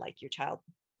consequences are like your child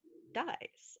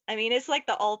dies. I mean, it's like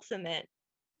the ultimate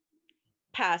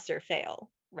pass or fail,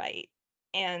 right?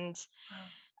 And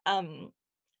wow. um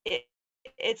it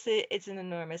it's an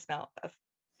enormous amount of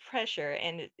pressure,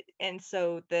 and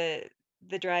so the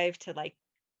drive to like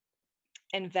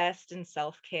invest in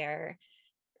self-care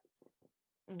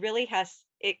really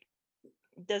it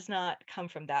does not come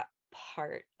from that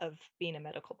part of being a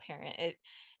medical parent.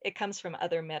 It comes from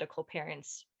other medical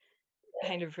parents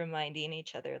kind of reminding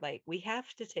each other, like, we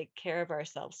have to take care of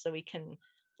ourselves so we can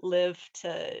live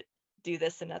to do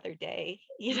this another day,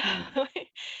 Mhm.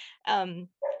 um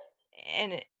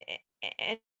and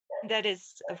and that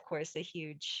is, of course, a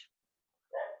huge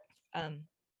um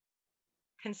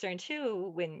concern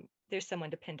too when there's someone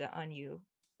dependent on you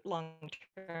long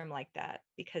term like that,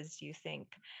 because you think,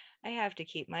 I have to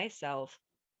keep myself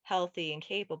healthy and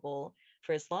capable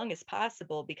for as long as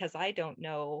possible because I don't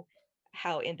know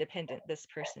how independent this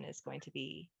person is going to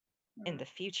be in Mm. the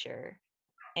future.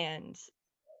 And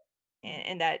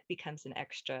and that becomes an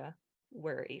extra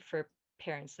worry for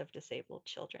parents of disabled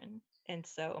children. And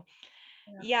so,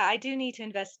 Yeah. yeah, I do need to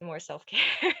invest in more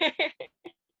self-care.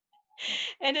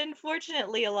 And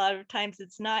unfortunately, a lot of times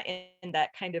it's not in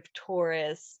that kind of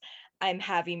Taurus, I'm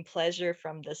having pleasure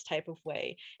from this type of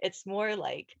way. It's more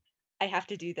like, I have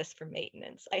to do this for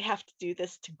maintenance. I have to do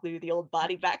this to glue the old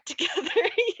body back together.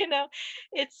 you know,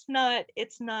 it's not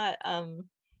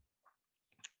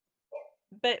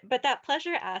but that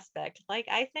pleasure aspect, like,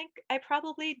 I think I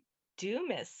probably do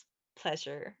miss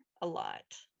pleasure a lot.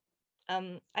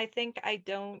 I think I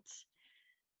don't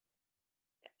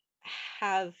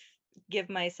have give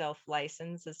myself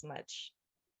license as much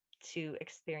to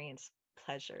experience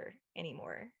pleasure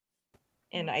anymore.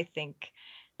 And Mm. I think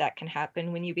that can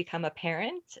happen when you become a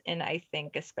parent. And I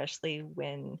think especially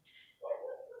when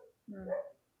Mm.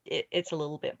 it's a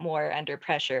little bit more under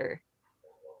pressure,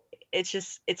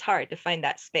 it's hard to find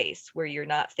that space where you're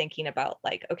not thinking about,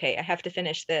 like, okay, I have to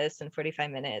finish this in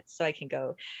 45 minutes so I can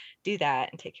go do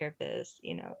that and take care of this.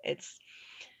 It's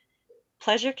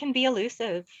pleasure can be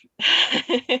elusive.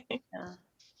 Yeah.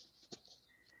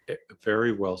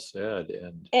 Very well said.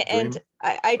 And And dream,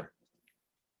 I sorry.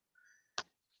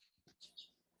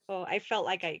 well, I felt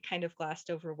like I kind of glossed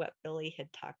over what Billy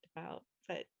had talked about,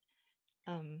 but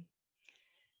um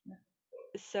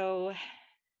so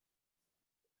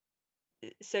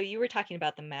so you were talking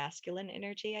about the masculine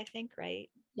energy, I think, right?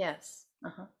 Yes.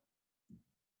 Uh-huh.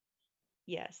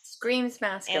 Yes. Screams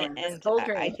masculine. This And whole I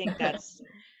dream. think that's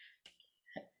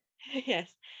yes.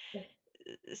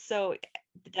 So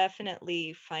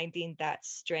definitely finding that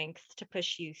strength to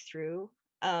push you through.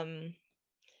 Um,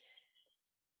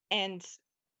 and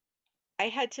I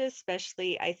had to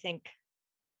especially, I think,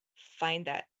 find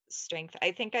that strength.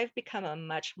 I think I've become a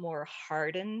much more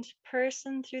hardened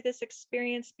person through this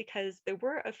experience because there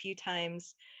were a few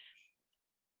times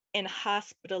in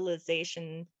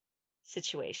hospitalization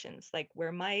situations, like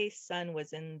where my son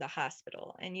was in the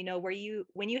hospital. And where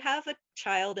when you have a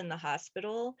child in the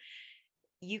hospital,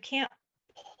 you can't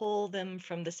pull them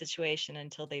from the situation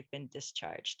until they've been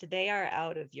discharged. They are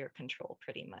out of your control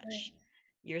pretty much. Right.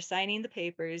 You're signing the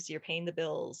papers, you're paying the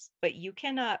bills, but you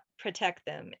cannot protect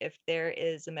them if there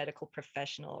is a medical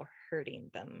professional hurting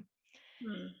them.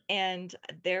 Hmm. And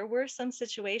there were some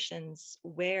situations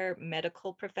where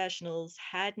medical professionals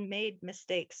had made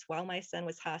mistakes while my son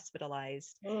was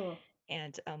hospitalized, Oh.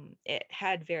 and it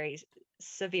had very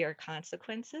severe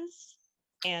consequences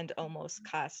and almost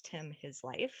cost him his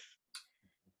life.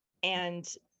 And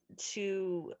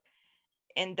to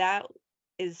and that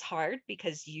is hard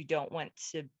because you don't want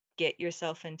to get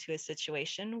yourself into a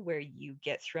situation where you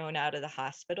get thrown out of the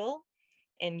hospital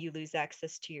and you lose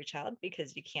access to your child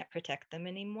because you can't protect them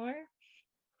anymore.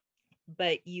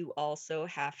 But you also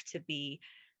have to be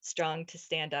strong to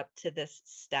stand up to this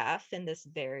staff in this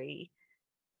very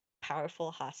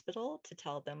powerful hospital to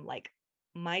tell them, like,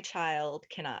 my child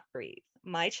cannot breathe,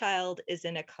 my child is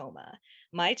in a coma,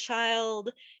 my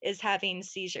child is having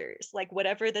seizures, like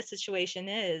whatever the situation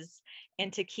is,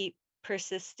 and to keep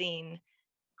persisting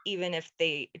even if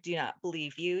they do not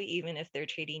believe you, even if they're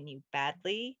treating you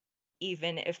badly,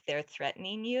 even if they're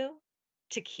threatening you,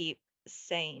 to keep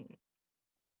saying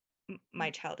my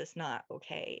child is not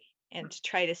okay, and to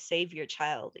try to save your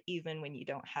child even when you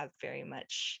don't have very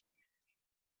much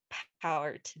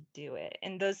power to do it.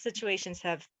 And those situations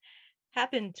have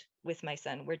happened with my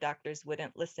son where doctors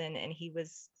wouldn't listen and he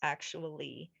was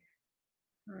actually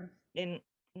Hmm. in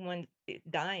one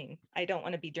dying. I don't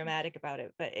want to be dramatic about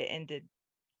it, but it ended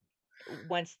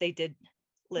once they did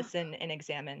listen and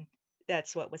examine.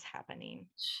 That's what was happening.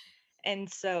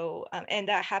 And so and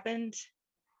that happened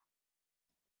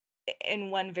in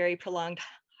one very prolonged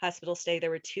hospital stay.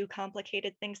 There were two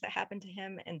complicated things that happened to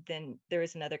him, and then there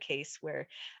was another case where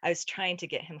I was trying to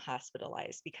get him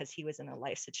hospitalized because he was in a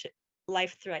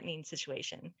life-threatening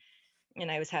situation,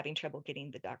 and I was having trouble getting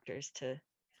the doctors to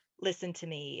listen to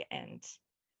me and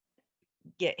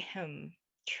get him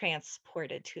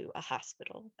transported to a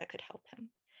hospital that could help him.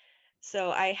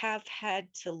 So I have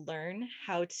had to learn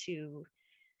how to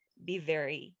be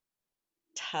very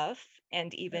tough.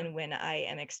 And Yeah. even when I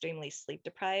am extremely sleep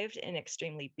deprived and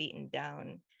extremely beaten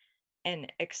down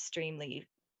and extremely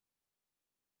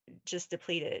just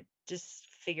depleted, just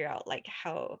figure out, like,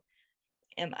 how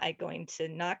am I going to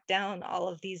knock down all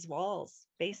of these walls,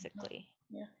 basically.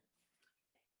 Yeah.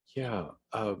 Yeah.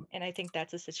 And I think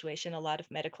that's a situation a lot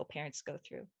of medical parents go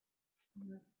through.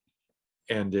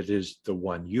 And it is the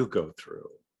one you go through.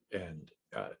 And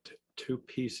two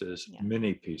pieces, Yeah.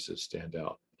 many pieces stand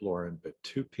out, Lauren, but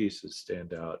two pieces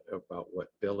stand out about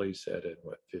what Billy said and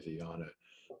what Viviana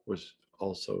was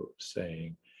also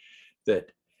saying,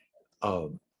 that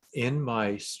in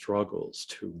my struggles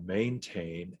to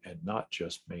maintain, and not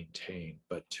just maintain,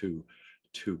 but to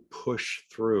push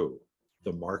through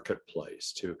the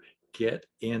marketplace, to get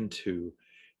into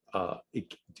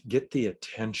get the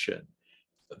attention,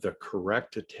 the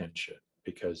correct attention,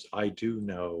 because I do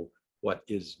know what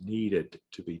is needed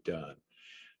to be done,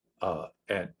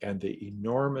 and the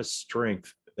enormous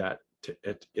strength that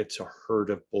it's a herd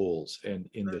of bulls, and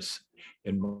in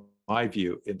my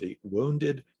view, in the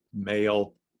wounded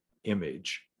male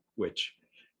image, which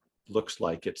looks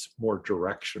like it's more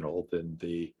directional than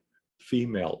the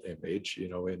female image,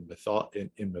 in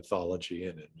mythology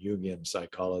and in Jungian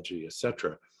psychology,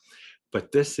 etc.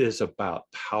 But this is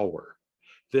about power.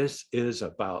 This is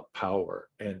about power.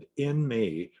 And in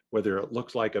me, whether it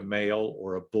looks like a male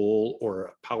or a bull or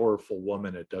a powerful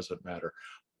woman, it doesn't matter.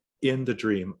 In the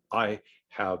dream, I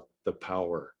have the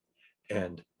power.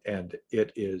 And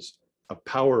it is a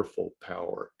powerful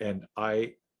power. And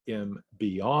I am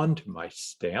beyond my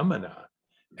stamina,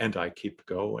 and I keep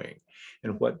going.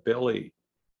 And what Billy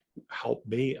helped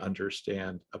me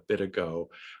understand a bit ago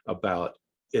about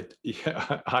it,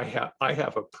 yeah, I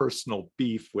have a personal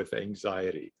beef with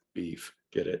anxiety. Beef,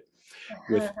 get it?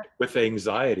 With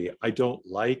anxiety, I don't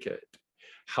like it.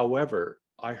 However,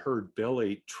 I heard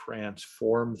Billy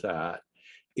transform that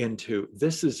into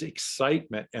this is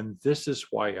excitement and this is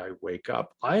why I wake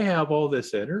up. I have all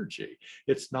this energy.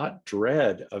 It's not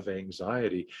dread of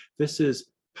anxiety. This is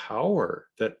power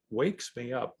that wakes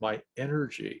me up, my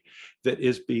energy that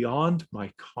is beyond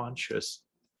my conscious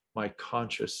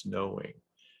knowing.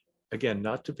 Again,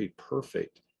 not to be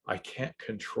perfect. I can't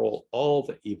control all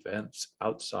the events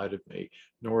outside of me,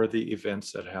 nor the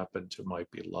events that happen to my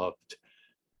beloved,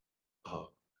 uh,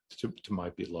 to my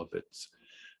beloveds.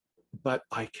 But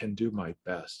I can do my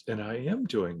best, and I am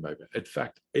doing my best. In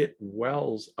fact, it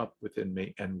wells up within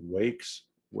me and wakes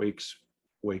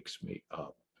me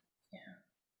up. Yeah.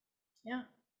 Yeah.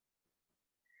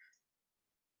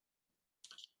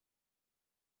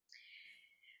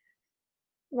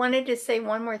 Wanted to say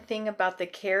one more thing about the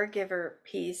caregiver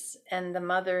piece and the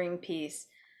mothering piece.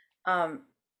 Um,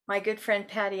 my good friend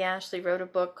Patty Ashley wrote a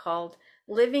book called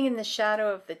Living in the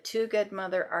Shadow of the Too Good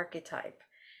Mother Archetype.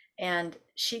 And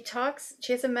she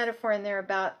has a metaphor in there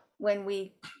about when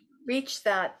we reach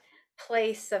that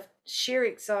place of sheer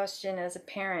exhaustion as a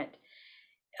parent,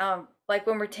 like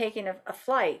when we're taking a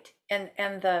flight, and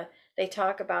they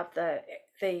talk about the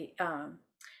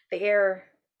air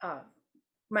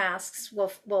masks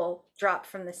will drop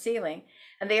from the ceiling,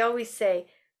 and they always say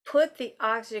put the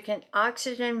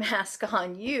oxygen mask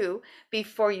on you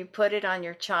before you put it on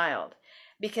your child,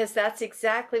 because that's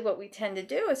exactly what we tend to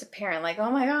do as a parent. Like,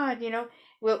 oh my God, we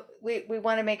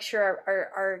want to make sure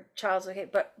our child's okay,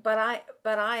 but I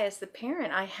as the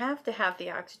parent, I have to have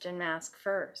the oxygen mask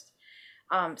first.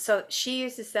 So she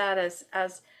uses that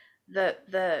as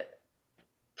the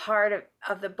part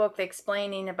of the book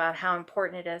explaining about how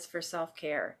important it is for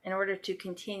self-care in order to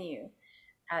continue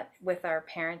with our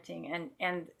parenting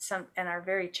and our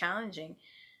very challenging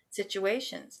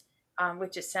situations,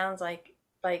 which it sounds like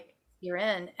you're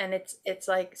in. And it's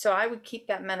like, so I would keep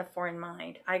that metaphor in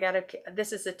mind.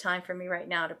 This is the time for me right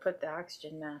now to put the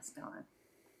oxygen mask on.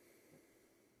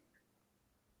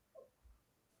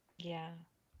 Yeah.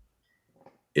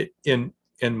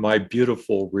 In my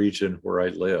beautiful region where I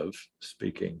live,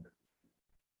 speaking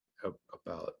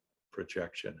about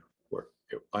projection, where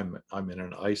I'm in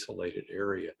an isolated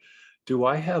area, do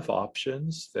I have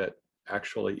options that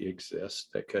actually exist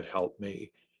that could help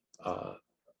me uh,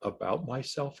 about my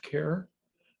self-care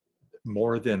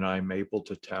more than I'm able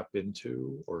to tap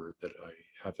into or that I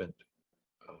haven't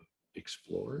uh,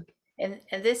 explored? And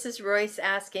this is Royce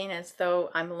asking as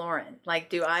though I'm Lauren. Like,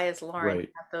 do I as Lauren Right,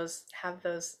 have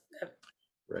those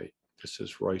right. This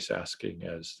is Royce asking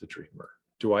as the dreamer.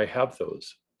 Do I have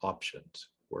those options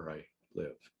where I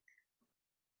live?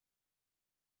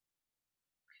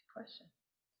 question?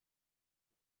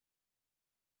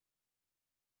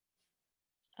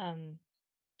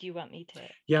 Do you want me to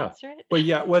Yeah. answer it? Well,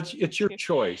 yeah. Well, it's your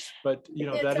choice, but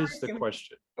It's that is the argument.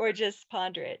 question. Or just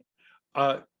ponder it?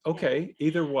 Okay,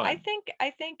 either I one. think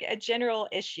I think Mhm. a general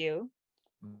issue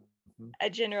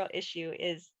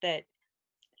is that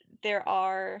there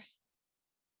are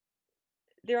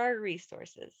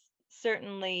resources,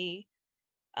 certainly,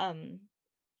 um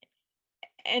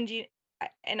and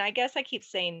I guess I keep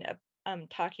saying,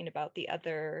 talking about the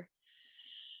other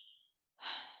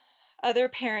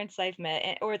parents I've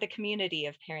met, or the community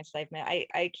of parents I've met.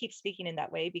 I keep speaking in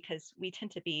that way because we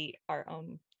tend to be our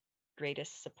own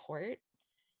greatest support.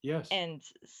 Yes. And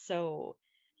so,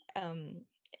 um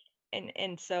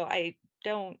so I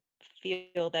don't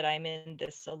feel that I'm in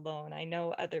this alone. I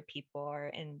know other people are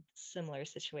in similar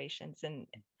situations,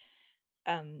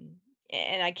 um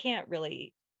and I can't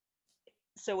really,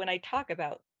 so when I talk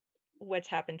about what's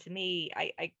happened to me,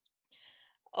 I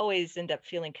always end up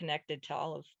feeling connected to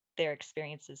all of their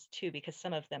experiences too, because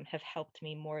some of them have helped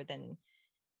me more than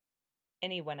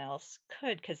anyone else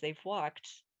could, because they've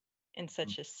walked in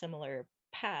such a similar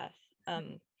path,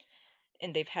 and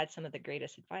they've had some of the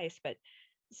greatest advice. But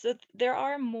so there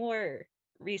are more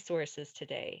resources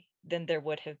today than there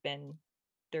would have been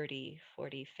 30,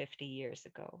 40, 50 years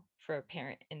ago for a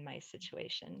parent in my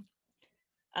situation.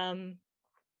 um,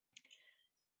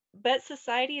 but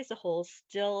society as a whole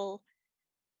still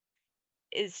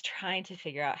is trying to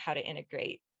figure out how to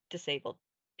integrate disabled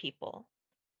people.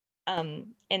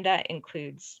 And that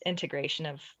includes integration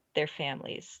of their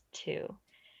families too.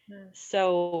 Mm.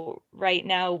 So right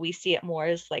now we see it more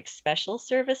as like special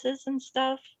services and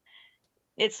stuff.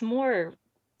 It's more,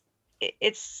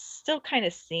 it's still kind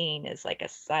of seen as like a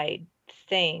side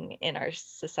thing in our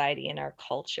society, in our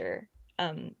culture.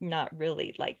 Not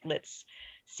really like, let's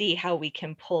see how we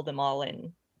can pull them all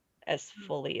in as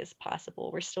fully as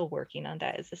possible. We're still working on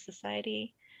that as a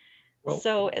society. Well,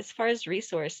 So as far as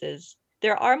resources,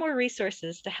 there are more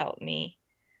resources to help me,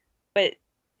 but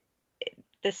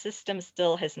the system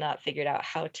still has not figured out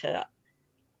how to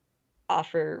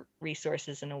offer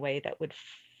resources in a way that would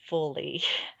fully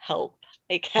help,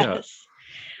 I Yeah. guess.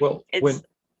 Well, It's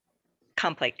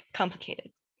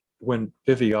complicated. when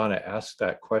Viviana asked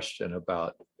that question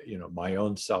about, my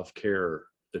own self-care,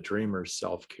 the dreamer's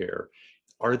self-care,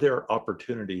 are there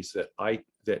opportunities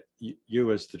that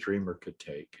you as the dreamer could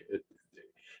take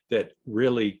that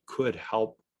really could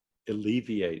help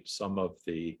alleviate some of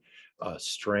the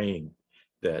strain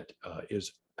that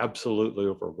is absolutely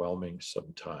overwhelming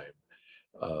sometimes?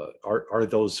 Are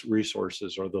those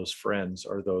resources, are those friends,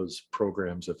 are those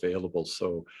programs available?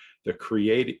 So the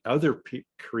creative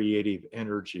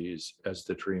energies as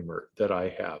the dreamer that I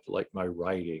have, like my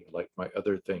writing, like my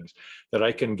other things, that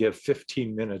I can give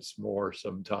 15 minutes more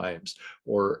sometimes,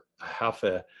 or half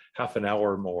an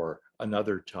hour more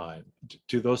another time.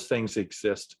 Do those things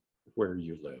exist where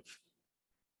you live?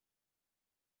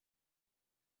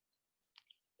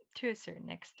 To a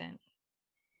certain extent.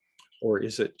 Or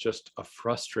is it just a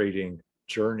frustrating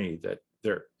journey that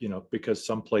because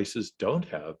some places don't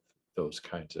have those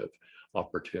kinds of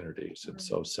opportunities, and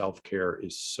so self-care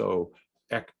is so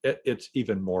it's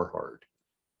even more hard.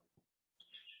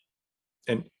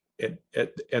 And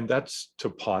and that's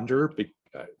to ponder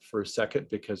for a second,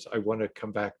 because I want to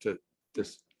come back to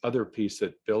this other piece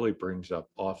that Billy brings up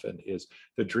often, is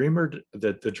the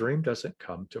the dream doesn't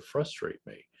come to frustrate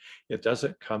me. It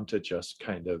doesn't come to just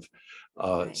kind of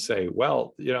Right. say,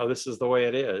 well, this is the way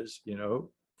it is,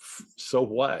 so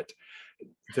what?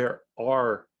 There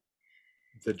are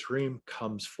The dream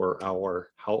comes for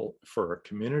our health, for our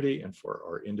community, and for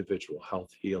our individual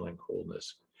health, healing,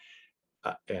 wholeness,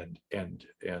 uh, and and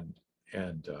and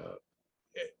and uh,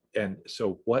 and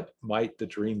so what might the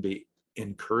dream be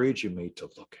encouraging me to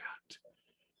look at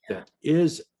Yeah. that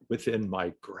is within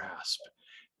my grasp?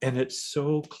 And it's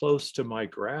so close to my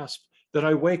grasp that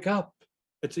I wake up.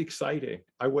 It's exciting.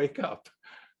 I wake up,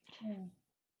 Yeah.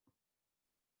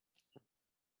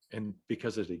 and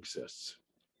because it exists.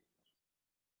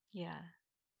 Yeah.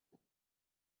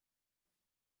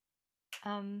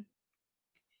 Um,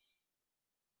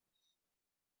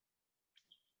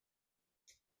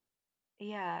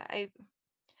 yeah,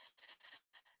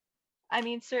 I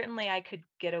mean, certainly I could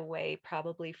get away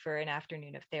probably for an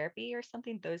afternoon of therapy or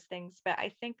something, those things, but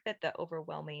I think that the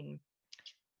overwhelming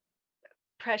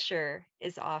pressure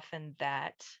is often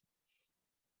that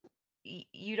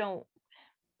you don't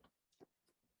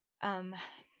um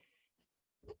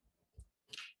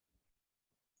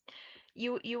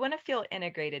you want to feel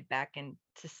integrated back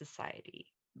into society.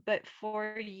 But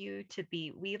for you to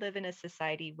be, we live in a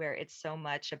society where it's so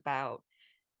much about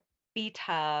be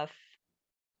tough,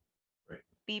 Right.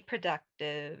 be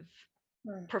productive,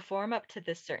 Mm. perform up to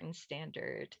this certain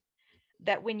standard,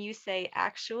 that when you say,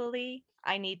 actually,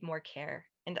 I need more care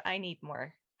and I need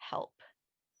more help,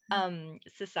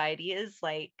 society is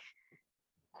like,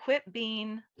 quit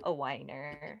being a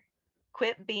whiner,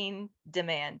 quit being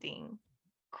demanding,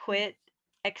 quit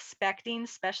expecting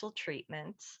special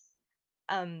treatment.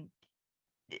 Um,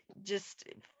 just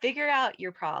figure out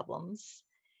your problems.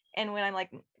 And when I'm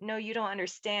like, no, you don't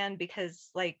understand, because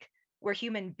like we're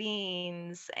human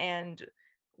beings and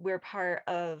we're part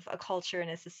of a culture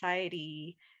and a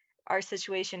society, our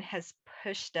situation has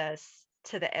pushed us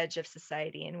to the edge of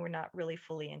society and we're not really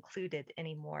fully included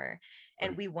anymore.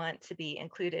 And Right. we want to be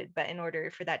included. But in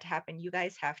order for that to happen, you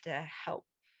guys have to help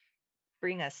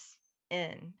bring us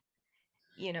in.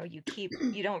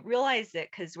 You don't realize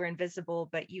it because we're invisible,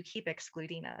 but you keep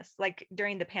excluding us. Like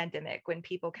during the pandemic, when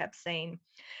people kept saying,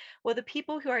 well, the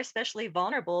people who are especially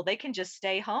vulnerable, they can just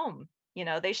stay home,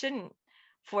 they shouldn't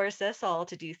force us all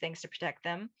to do things to protect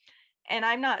them. And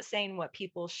I'm not saying what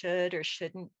people should or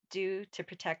shouldn't do to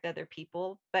protect other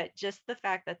people, but just the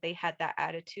fact that they had that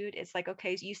attitude, it's like,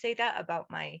 okay, you say that about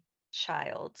my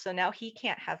child, so now he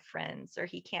can't have friends or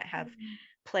he can't have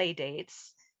play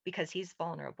dates because he's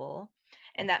vulnerable.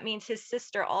 And that means his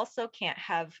sister also can't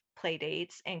have play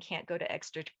dates and can't go to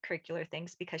extracurricular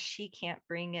things because she can't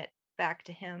bring it back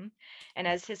to him. And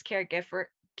as his caregiver,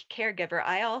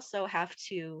 I also have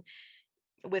to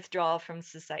withdraw from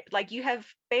society. Like, you have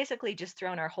basically just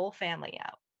thrown our whole family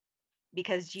out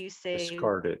because you say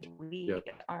Discarded. we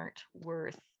Yep. aren't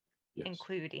worth Yes.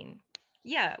 including.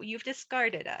 Yeah, you've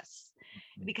discarded us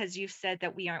Mhm. because you've said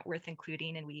that we aren't worth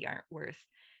including and we aren't worth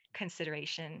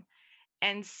consideration.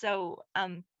 And so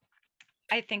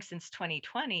I think since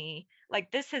 2020,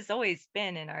 like, this has always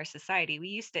been in our society. We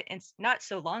used to, not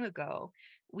so long ago,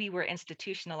 we were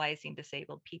institutionalizing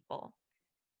disabled people.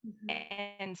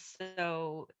 Mhm. And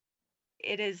so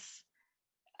it is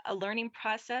a learning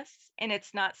process, and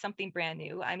it's not something brand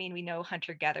new. I mean, we know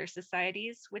hunter-gatherer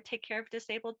societies would take care of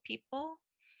disabled people.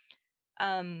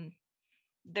 Um,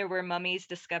 there were mummies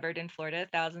discovered in Florida,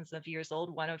 thousands of years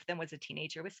old. One of them was a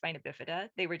teenager with spina bifida.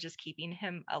 They were just keeping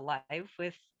him alive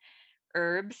with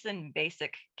herbs and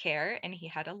basic care, and he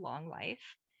had a long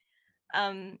life.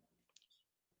 Um,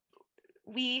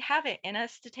 we have it in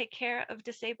us to take care of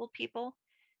disabled people.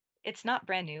 It's not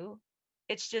brand new.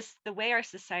 It's just the way our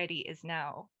society is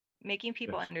now, making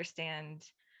people Yes. understand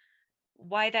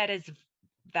why that is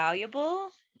valuable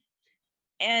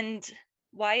and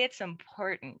why it's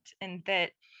important, and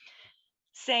that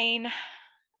saying,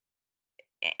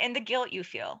 and the guilt you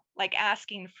feel like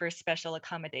asking for special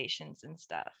accommodations and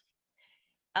stuff,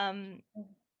 um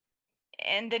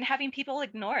and then having people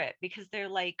ignore it because they're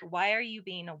like, why are you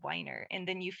being a whiner? And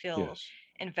then you feel Yes.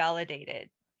 invalidated.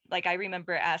 Like, I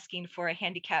remember asking for a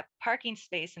handicap parking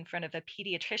space in front of a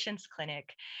pediatrician's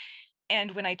clinic,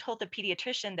 and when I told the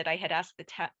pediatrician that I had asked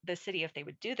the city if they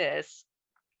would do this,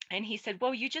 and he said,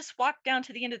 well, you just walk down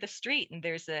to the end of the street and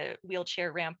there's a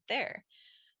wheelchair ramp there.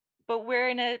 But we're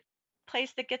in a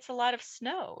place that gets a lot of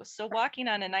snow. So walking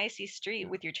on an icy street Yeah.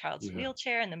 with your child's Yeah.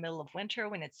 wheelchair in the middle of winter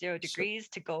when it's 0 So, degrees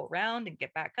to go around and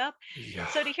get back up. yeah.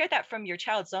 So to hear that from your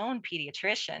child's own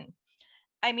pediatrician,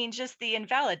 I mean, just the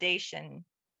invalidation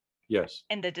Yes.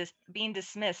 and the being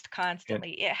dismissed And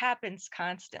constantly, it happens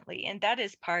constantly. And that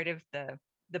is part of the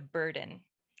burden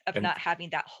of and not having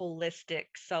that holistic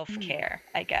Mm. self-care,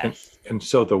 I and guess. and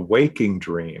so the waking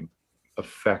dream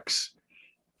affects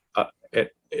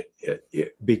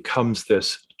it becomes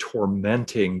this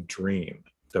tormenting dream.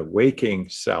 The waking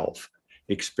self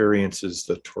experiences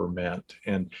the torment,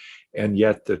 and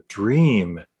yet the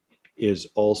dream is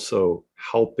also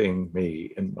helping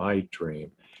me in my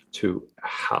dream to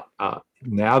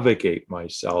navigate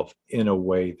myself in a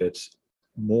way that's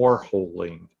more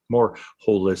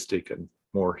holistic, and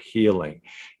more healing.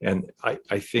 And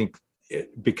I think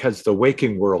because the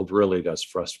waking world really does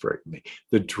frustrate me.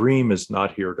 The dream is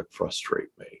not here to frustrate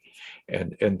me.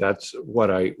 And that's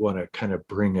what I want to kind of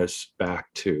bring us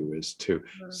back to, is to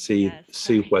see Yes,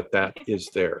 see sorry. what that is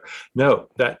there. No,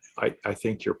 that I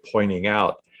think you're pointing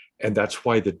out, and that's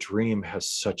why the dream has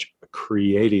such a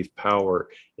creative power,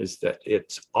 is that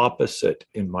it's opposite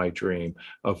in my dream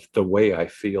of the way I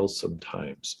feel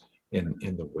sometimes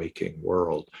in the waking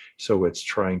world. So it's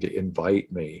trying to invite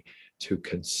me to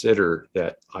consider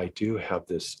that I do have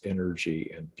this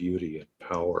energy and beauty and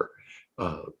power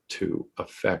to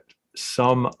affect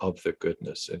some of the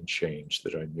goodness and change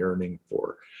that I'm yearning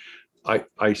for.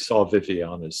 I saw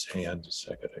Viviana's hand a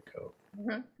second ago.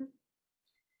 Mhm.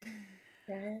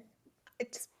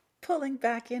 It's diving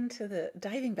back into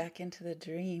the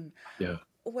dream. Yeah.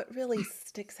 What really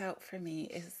sticks out for me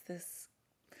is this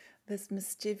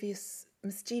mischievous,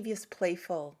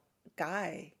 playful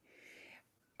guy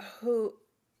who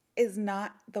is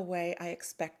not the way I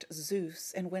expect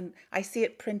Zeus. And when I see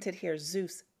it printed here,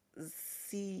 Zeus,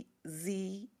 see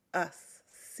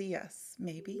us,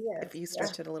 maybe, if Yes, you yeah.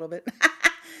 stretch it a little bit.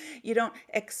 You don't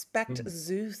expect Mm.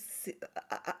 Zeus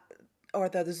or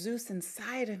the Zeus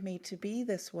inside of me to be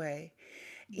this way.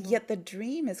 Mhm. Yet the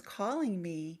dream is calling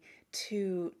me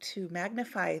to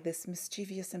magnify this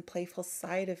mischievous and playful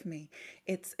side of me.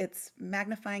 It's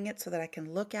magnifying it so that I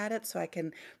can look at it, so I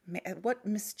can what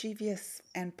mischievous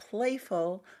and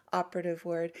playful, operative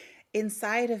word,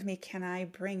 inside of me can I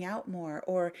bring out more,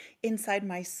 or inside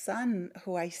my son,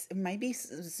 who I maybe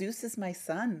Zeus is my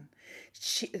son,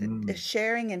 Mm.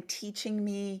 sharing and teaching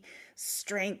me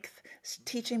strength,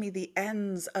 teaching me the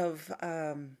ends of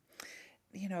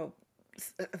you know,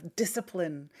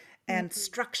 discipline and Mhm.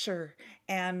 structure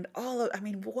and all of, I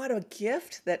mean, what a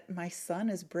gift that my son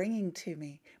is bringing to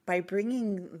me by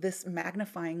bringing this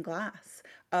magnifying glass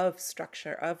of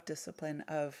structure, of discipline,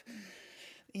 of,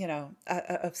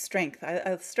 of strength.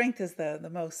 Strength is the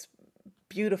most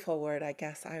beautiful word, I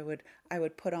guess I would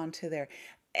put onto there.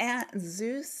 And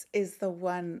Zeus is the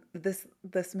one, this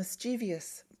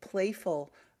mischievous,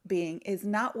 playful being is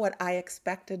not what I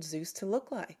expected Zeus to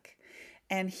look like.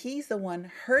 And he's the one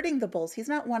hurting the bulls. He's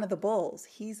not one of the bulls.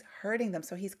 He's hurting them.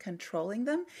 So he's controlling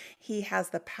them. He has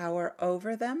the power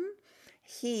over them.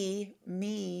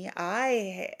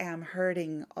 I am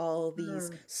hurting all these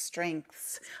Mm.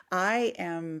 strengths. I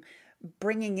am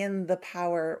bringing in the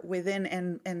power within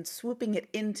and swooping it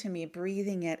into me,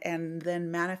 breathing it, and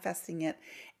then manifesting it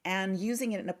and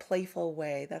using it in a playful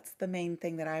way. That's the main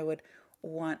thing that I would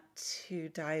want to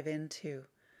dive into,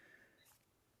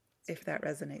 if that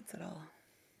resonates at all.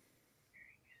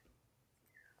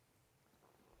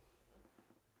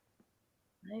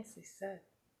 Nicely said.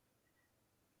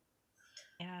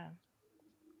 Yeah.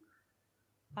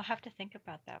 I'll have to think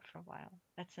about that for a while.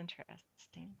 That's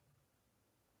interesting.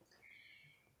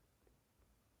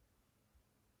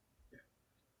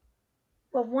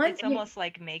 Well, one It's almost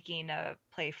like making a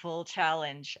playful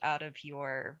challenge out of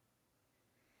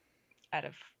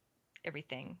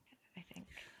everything, I think,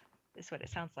 is what it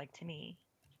sounds like to me.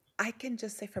 I can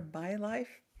just say for my life,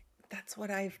 that's what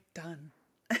I've done.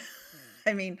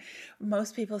 I mean,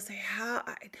 most people say,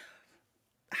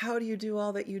 how do you do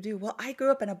all that you do? Well, I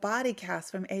grew up in a body cast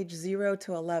from age 0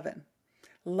 to 11.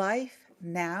 Life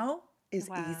now is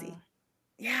easy. Wow.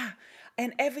 Yeah.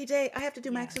 And every day I have to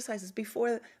do my Yeah. exercises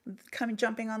before coming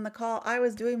jumping on the call. I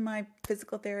was doing my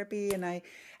physical therapy and I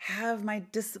have my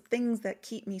things that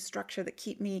keep me structured, that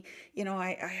keep me,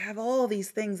 I have all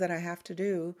these things that I have to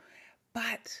do.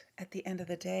 But at the end of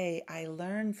the day, I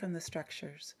learn from the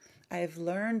structures. I've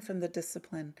learned from the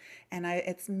discipline, and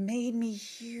it's made me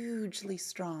hugely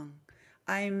strong.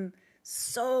 I'm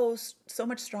so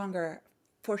much stronger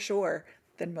for sure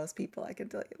than most people, I can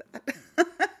tell you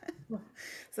that.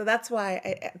 So that's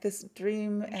why this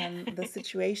dream and the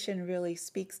situation really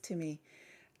speaks to me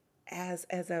as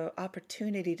an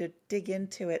opportunity to dig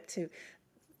into it,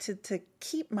 to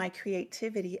keep my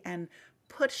creativity and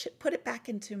put it back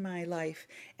into my life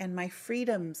and my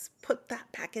freedoms, put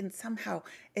that back in somehow.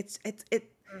 It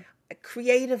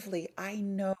creatively, I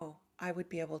know I would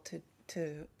be able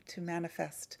to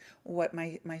manifest what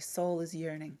my soul is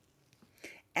yearning,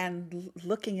 and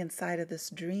looking inside of this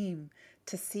dream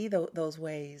to see those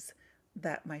ways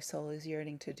that my soul is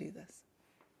yearning to do this.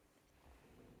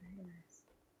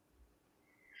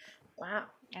 wow.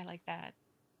 I like that.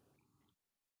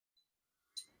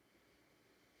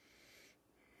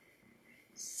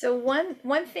 So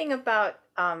one thing about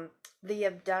the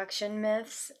abduction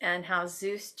myths and how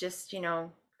Zeus just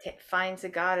finds a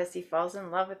goddess, he falls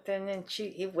in love with her, and then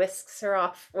he whisks her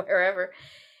off wherever.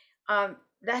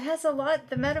 That has a lot.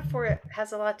 The metaphor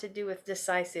has a lot to do with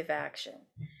decisive action,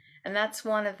 and that's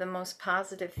one of the most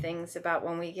positive things about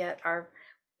when we get our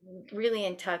really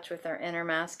in touch with our inner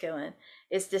masculine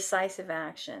is decisive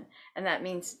action. And that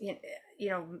means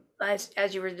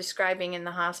as you were describing in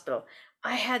the hospital,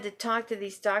 I had to talk to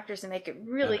these doctors and make it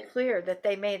really clear that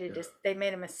they made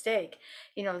a mistake.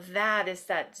 That is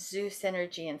that Zeus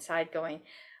energy inside going,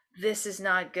 this is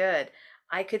not good.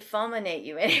 I could fulminate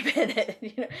you any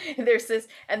minute. There's this,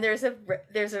 and there's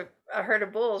a herd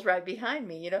of bulls right behind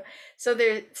me. So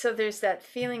there's that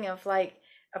feeling of like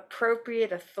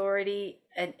appropriate authority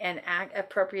and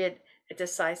appropriate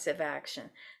decisive action.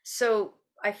 So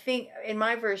I think in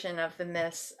my version of the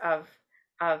myths of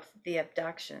the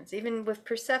abductions, even with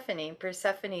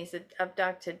Persephone's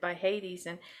abducted by Hades,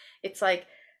 and it's like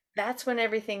that's when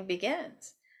everything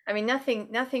begins. I mean,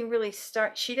 nothing really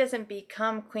starts. She doesn't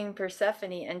become Queen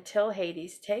Persephone until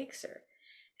Hades takes her,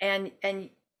 and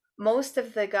most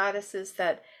of the goddesses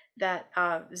that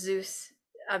Zeus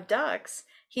abducts,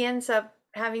 he ends up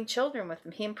having children with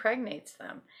them. He impregnates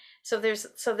them. So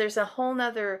there's a whole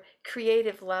nother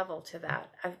creative level to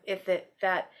that. If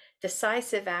that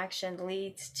decisive action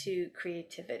leads to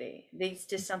creativity, leads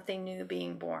to something new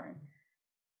being born.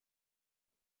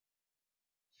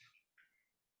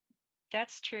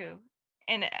 That's true.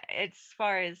 And as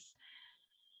far as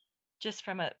just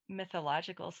from a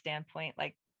mythological standpoint,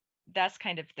 like that's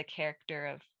kind of the character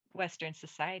of Western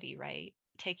society, right?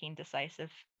 Taking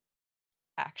decisive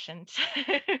action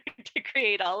to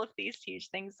create all of these huge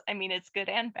things. I mean, it's good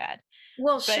and bad.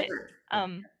 Well, But sure.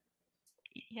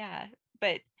 yeah,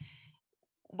 but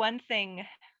one thing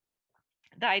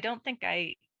that I don't think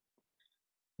I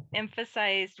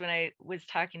emphasized when I was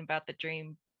talking about the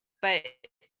dream, but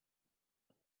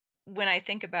when I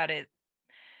think about it,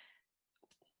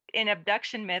 in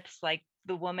abduction myths, like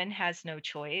the woman has no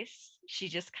choice. She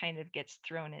just kind of gets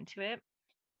thrown into it.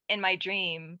 In my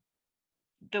dream,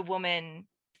 the woman,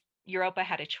 Europa,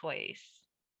 had a choice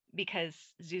because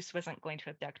Zeus wasn't going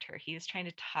to abduct her. He was trying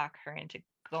to talk her into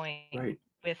going Right.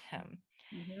 with him.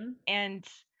 Mm-hmm.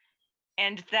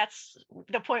 And that's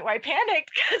the point where I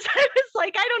panicked because I was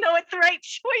like, I don't know what the right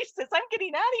choice is. I'm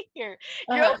getting out of here.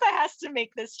 Europa has to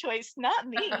make this choice, not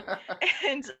me.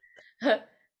 And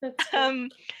um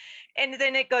and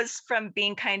then it goes from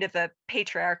being kind of a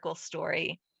patriarchal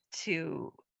story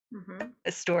to Mm-hmm.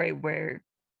 a story where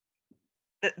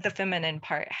the feminine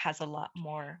part has a lot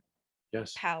more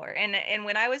Yes. power. And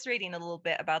when I was reading a little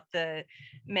bit about the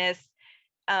myth,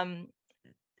 um,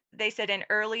 they said in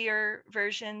earlier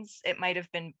versions it might have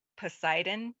been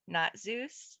Poseidon, not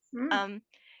Zeus. Mm.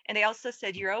 And they also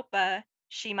said Europa,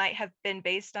 she might have been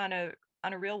based on a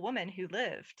real woman who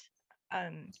lived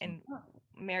and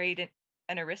married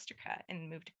an aristocrat and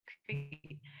moved to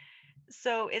Crete.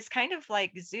 So it's kind of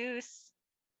like Zeus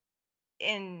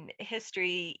in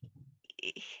history.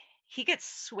 He gets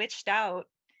switched out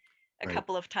a Right.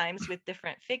 couple of times with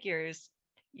different figures.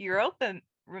 Europa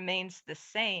remains the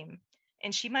same,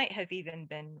 and she might have even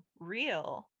been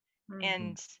real. Mhm.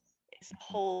 And it's a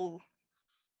whole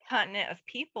continent of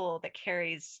people that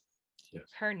carries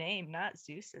Yes. her name, not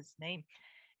Zeus's name.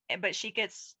 But she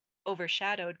gets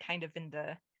overshadowed kind of in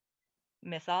the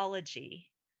mythology.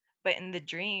 But in the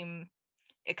dream,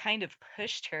 it kind of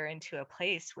pushed her into a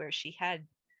place where she had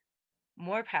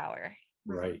more power.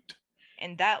 Right.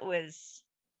 And that was,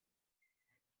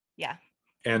 yeah.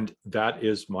 And that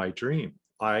is my dream.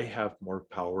 I have more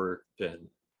power than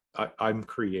I'm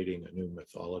creating a new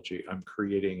mythology. I'm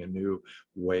creating a new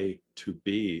way to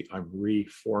be. I'm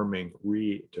reforming,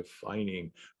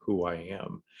 redefining who I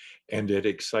am. And it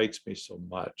excites me so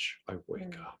much. I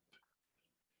wake up.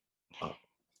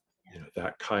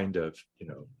 That kind of,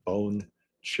 bone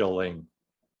chilling,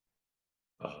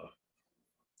 uh,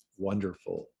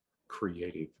 wonderful,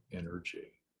 creative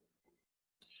energy.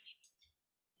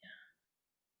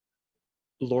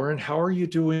 Lauren, how are you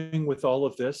doing with all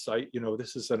of this?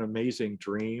 This is an amazing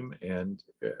dream, and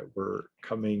we're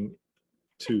coming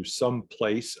to some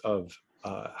place of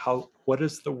what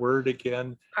is the word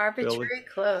again, Billy? Arbitrary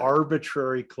close.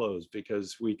 Arbitrary close,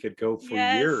 because we could go for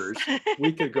Yes. years.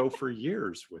 We could go for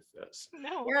years with this.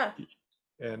 No. Yeah,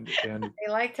 And they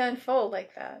like to unfold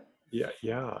like that.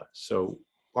 yeah. So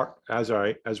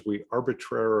as we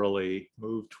arbitrarily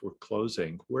move toward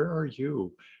closing, where are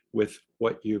you with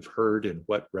what you've heard and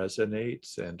what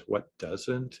resonates and what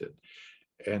doesn't?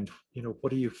 And what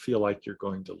do you feel like you're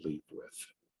going to leave with?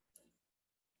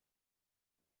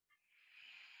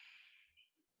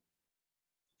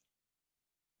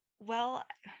 Well,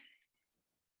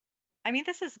 I mean,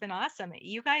 this has been awesome.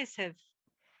 You guys have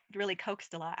really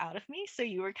coaxed a lot out of me. So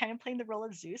you were kind of playing the role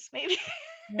of Zeus, maybe.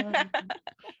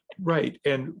 Right.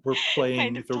 And we're Kind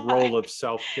playing of the thought. role of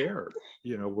self-care.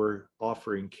 We're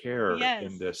offering care Yes.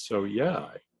 in this. So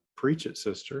yeah, preach it,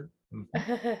 sister.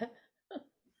 Mhm.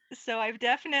 So I've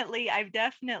definitely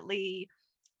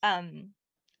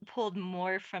pulled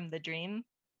more from the dream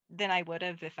than I would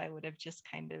have if I would have just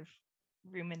kind of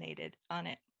ruminated on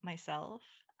it myself.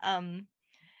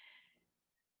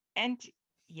 And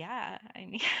yeah, I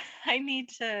need I need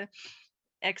to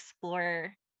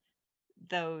explore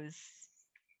those.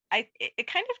 It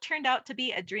kind of turned out to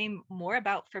be a dream more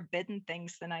about forbidden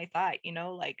things than I thought,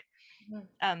 like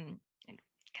um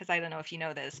because I don't know if you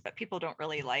know this, but people don't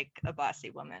really like a bossy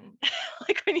woman.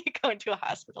 Like when you go into a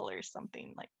hospital or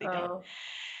something, like they don't. Oh,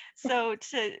 So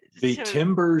The to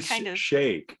timbers kind of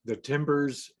shake. The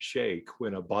timbers shake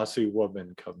when a bossy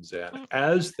woman comes in, mm,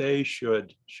 as they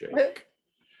should shake.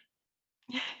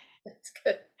 that's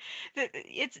good.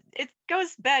 it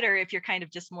goes better if you're kind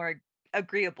of just more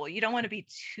agreeable. You don't want to be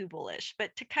too bullish,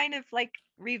 but to kind of like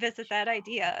revisit that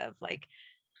idea of like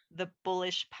the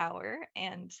bullish power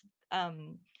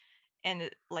um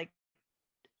like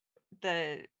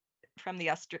the from the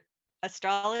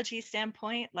astrology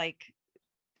standpoint, like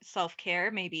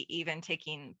self-care, maybe even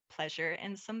taking pleasure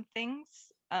in some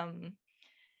things,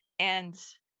 and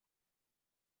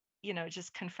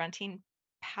just confronting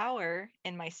power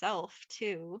in myself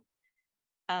too.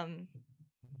 um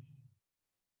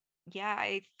yeah,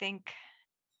 I think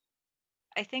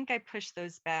I push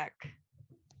those back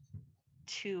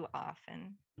too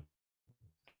often,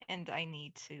 and I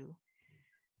need to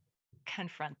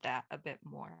confront that a bit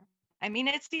more. I mean,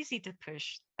 it's easy to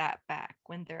push that back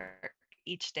when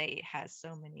each day has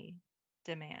so many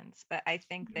demands, but I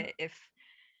think that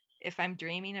if I'm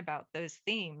dreaming about those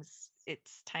themes,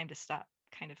 it's time to stop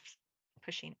kind of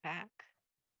pushing it back.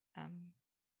 Um,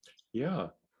 Yeah,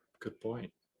 good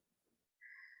point.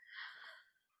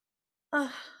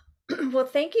 Oh, well,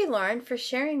 thank you, Lauren, for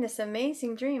sharing this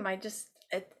amazing dream.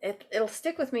 It'll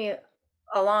stick with me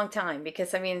a long time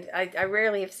because I mean I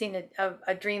rarely have seen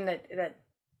a dream that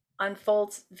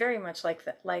unfolds very much like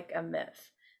a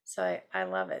myth. So I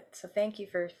love it. So thank you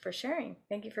for sharing.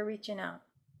 Thank you for reaching out.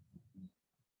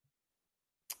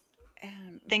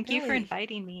 And Thank you for Billy,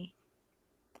 inviting me.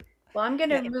 Well, I'm going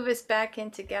yeah, to move us back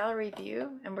into gallery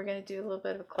view and we're going to do a little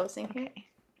bit of closing here. Okay.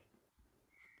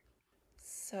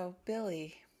 so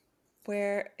Billy,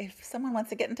 if someone wants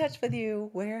to get in touch with you,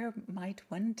 where might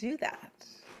one do that?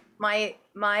 My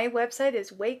website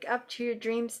is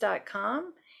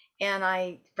wakeuptoyourdreams.com, and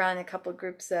I run a couple of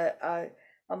groups a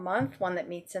month, one that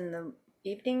meets in the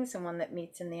evenings and one that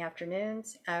meets in the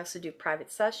afternoons. I also do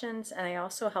private sessions, and I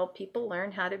also help people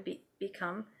learn how to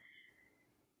become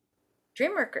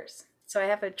dream workers. So I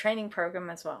have a training program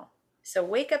as well. So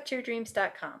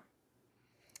wakeuptoyourdreams.com.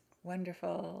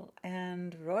 Wonderful.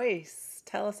 And Royce,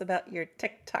 tell us about your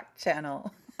TikTok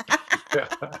channel. Yeah.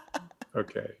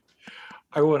 Okay.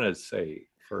 I want to say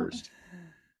first,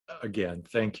 again,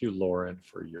 thank you, Lauren,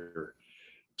 for your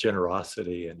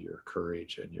generosity and your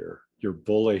courage and your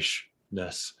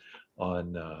bullishness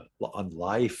on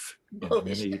life in many,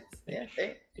 Bullishness. Yeah.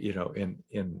 Right.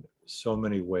 in so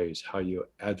many ways, how you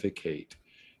advocate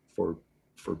for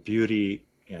for beauty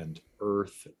and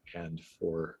earth and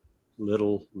for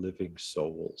little living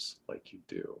souls like you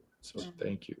do. So Mhm.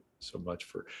 thank you so much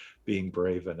for being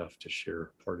brave enough to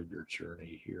share part of your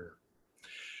journey here.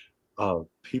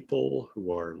 People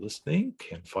who are listening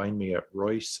can find me at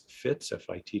roycefitts,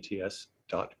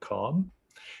 FITTS.com.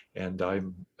 And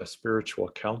I'm a spiritual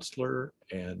counselor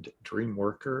and dream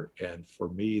worker. And for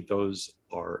me, those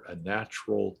are a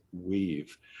natural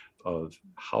weave of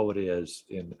how it is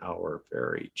in our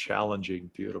very challenging,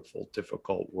 beautiful,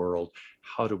 difficult world.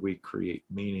 How do we create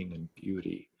meaning and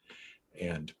beauty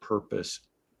and purpose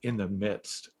in the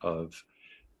midst of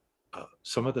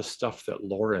some of the stuff that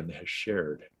Lauren has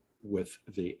shared with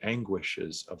the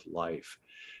anguishes of life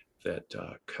that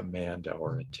command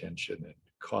our attention and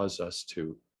cause us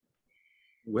to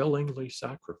willingly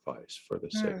sacrifice for the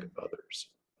sake Mm. of others.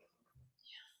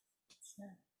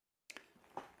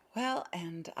 Well,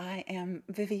 and I am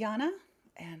Viviana,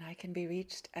 and I can be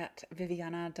reached at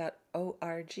viviana.org,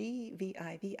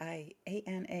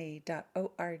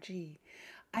 viviana.org.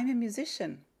 I'm a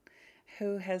musician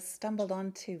who has stumbled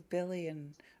onto Billy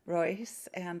and Royce,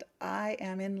 and I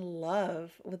am in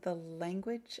love with the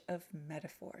language of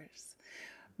metaphors.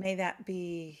 May that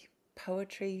be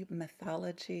poetry,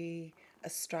 mythology,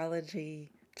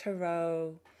 astrology,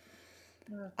 tarot.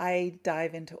 Mm. I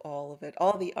dive into all of it.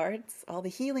 All the arts, all the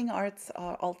healing arts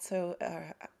are also,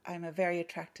 I'm a very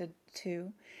attracted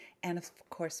to. And of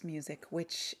course, music,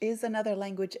 which is another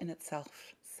language in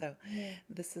itself. So Yeah.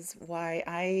 this is why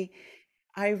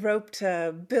I roped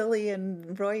Billy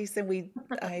and Royce, and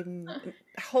I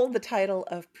hold the title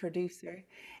of producer.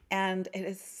 And it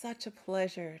is such a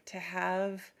pleasure to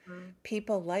have Mm.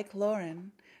 people like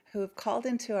Lauren who have called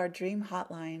into our dream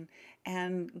hotline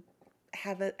and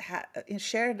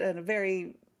shared a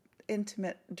very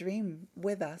intimate dream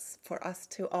with us for us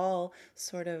to all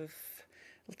sort of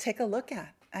take a look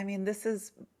at. I mean,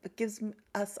 it gives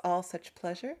us all such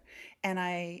pleasure, and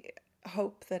I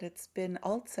hope that it's been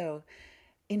also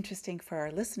interesting for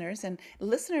our listeners. And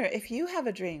listener, if you have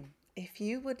a dream, if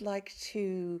you would like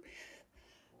to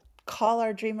call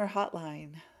our dreamer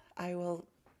hotline, I will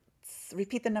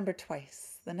repeat the number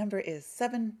twice. The number is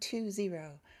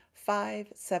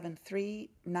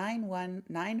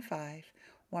 720-573-9195.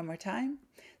 One more time,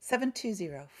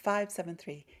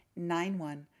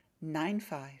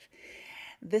 720-573-9195.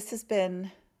 This has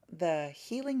been the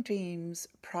Healing Dreams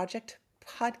Project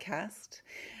podcast.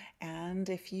 And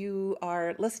if you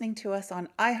are listening to us on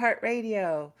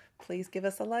iHeartRadio, please give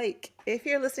us a like. If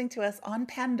you're listening to us on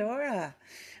Pandora,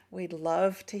 we'd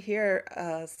love to hear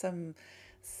some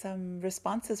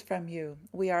responses from you.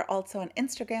 We are also on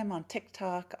Instagram, on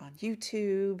TikTok, on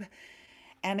YouTube.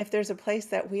 And if there's a place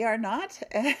that we are not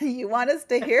and you want us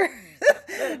to hear,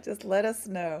 just let us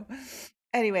know.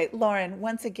 Anyway, Lauren,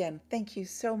 once again, thank you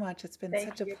so much. It's been Thank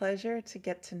such a you. pleasure to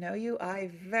get to know you. I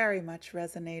very much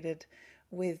resonated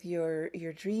with your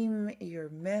dream, your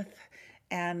myth,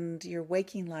 and your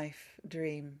waking life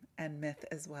dream and myth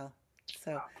as well.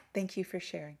 So thank you for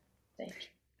sharing. Thank you.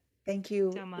 Thank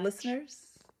you, So much. listeners.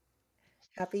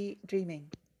 Happy dreaming.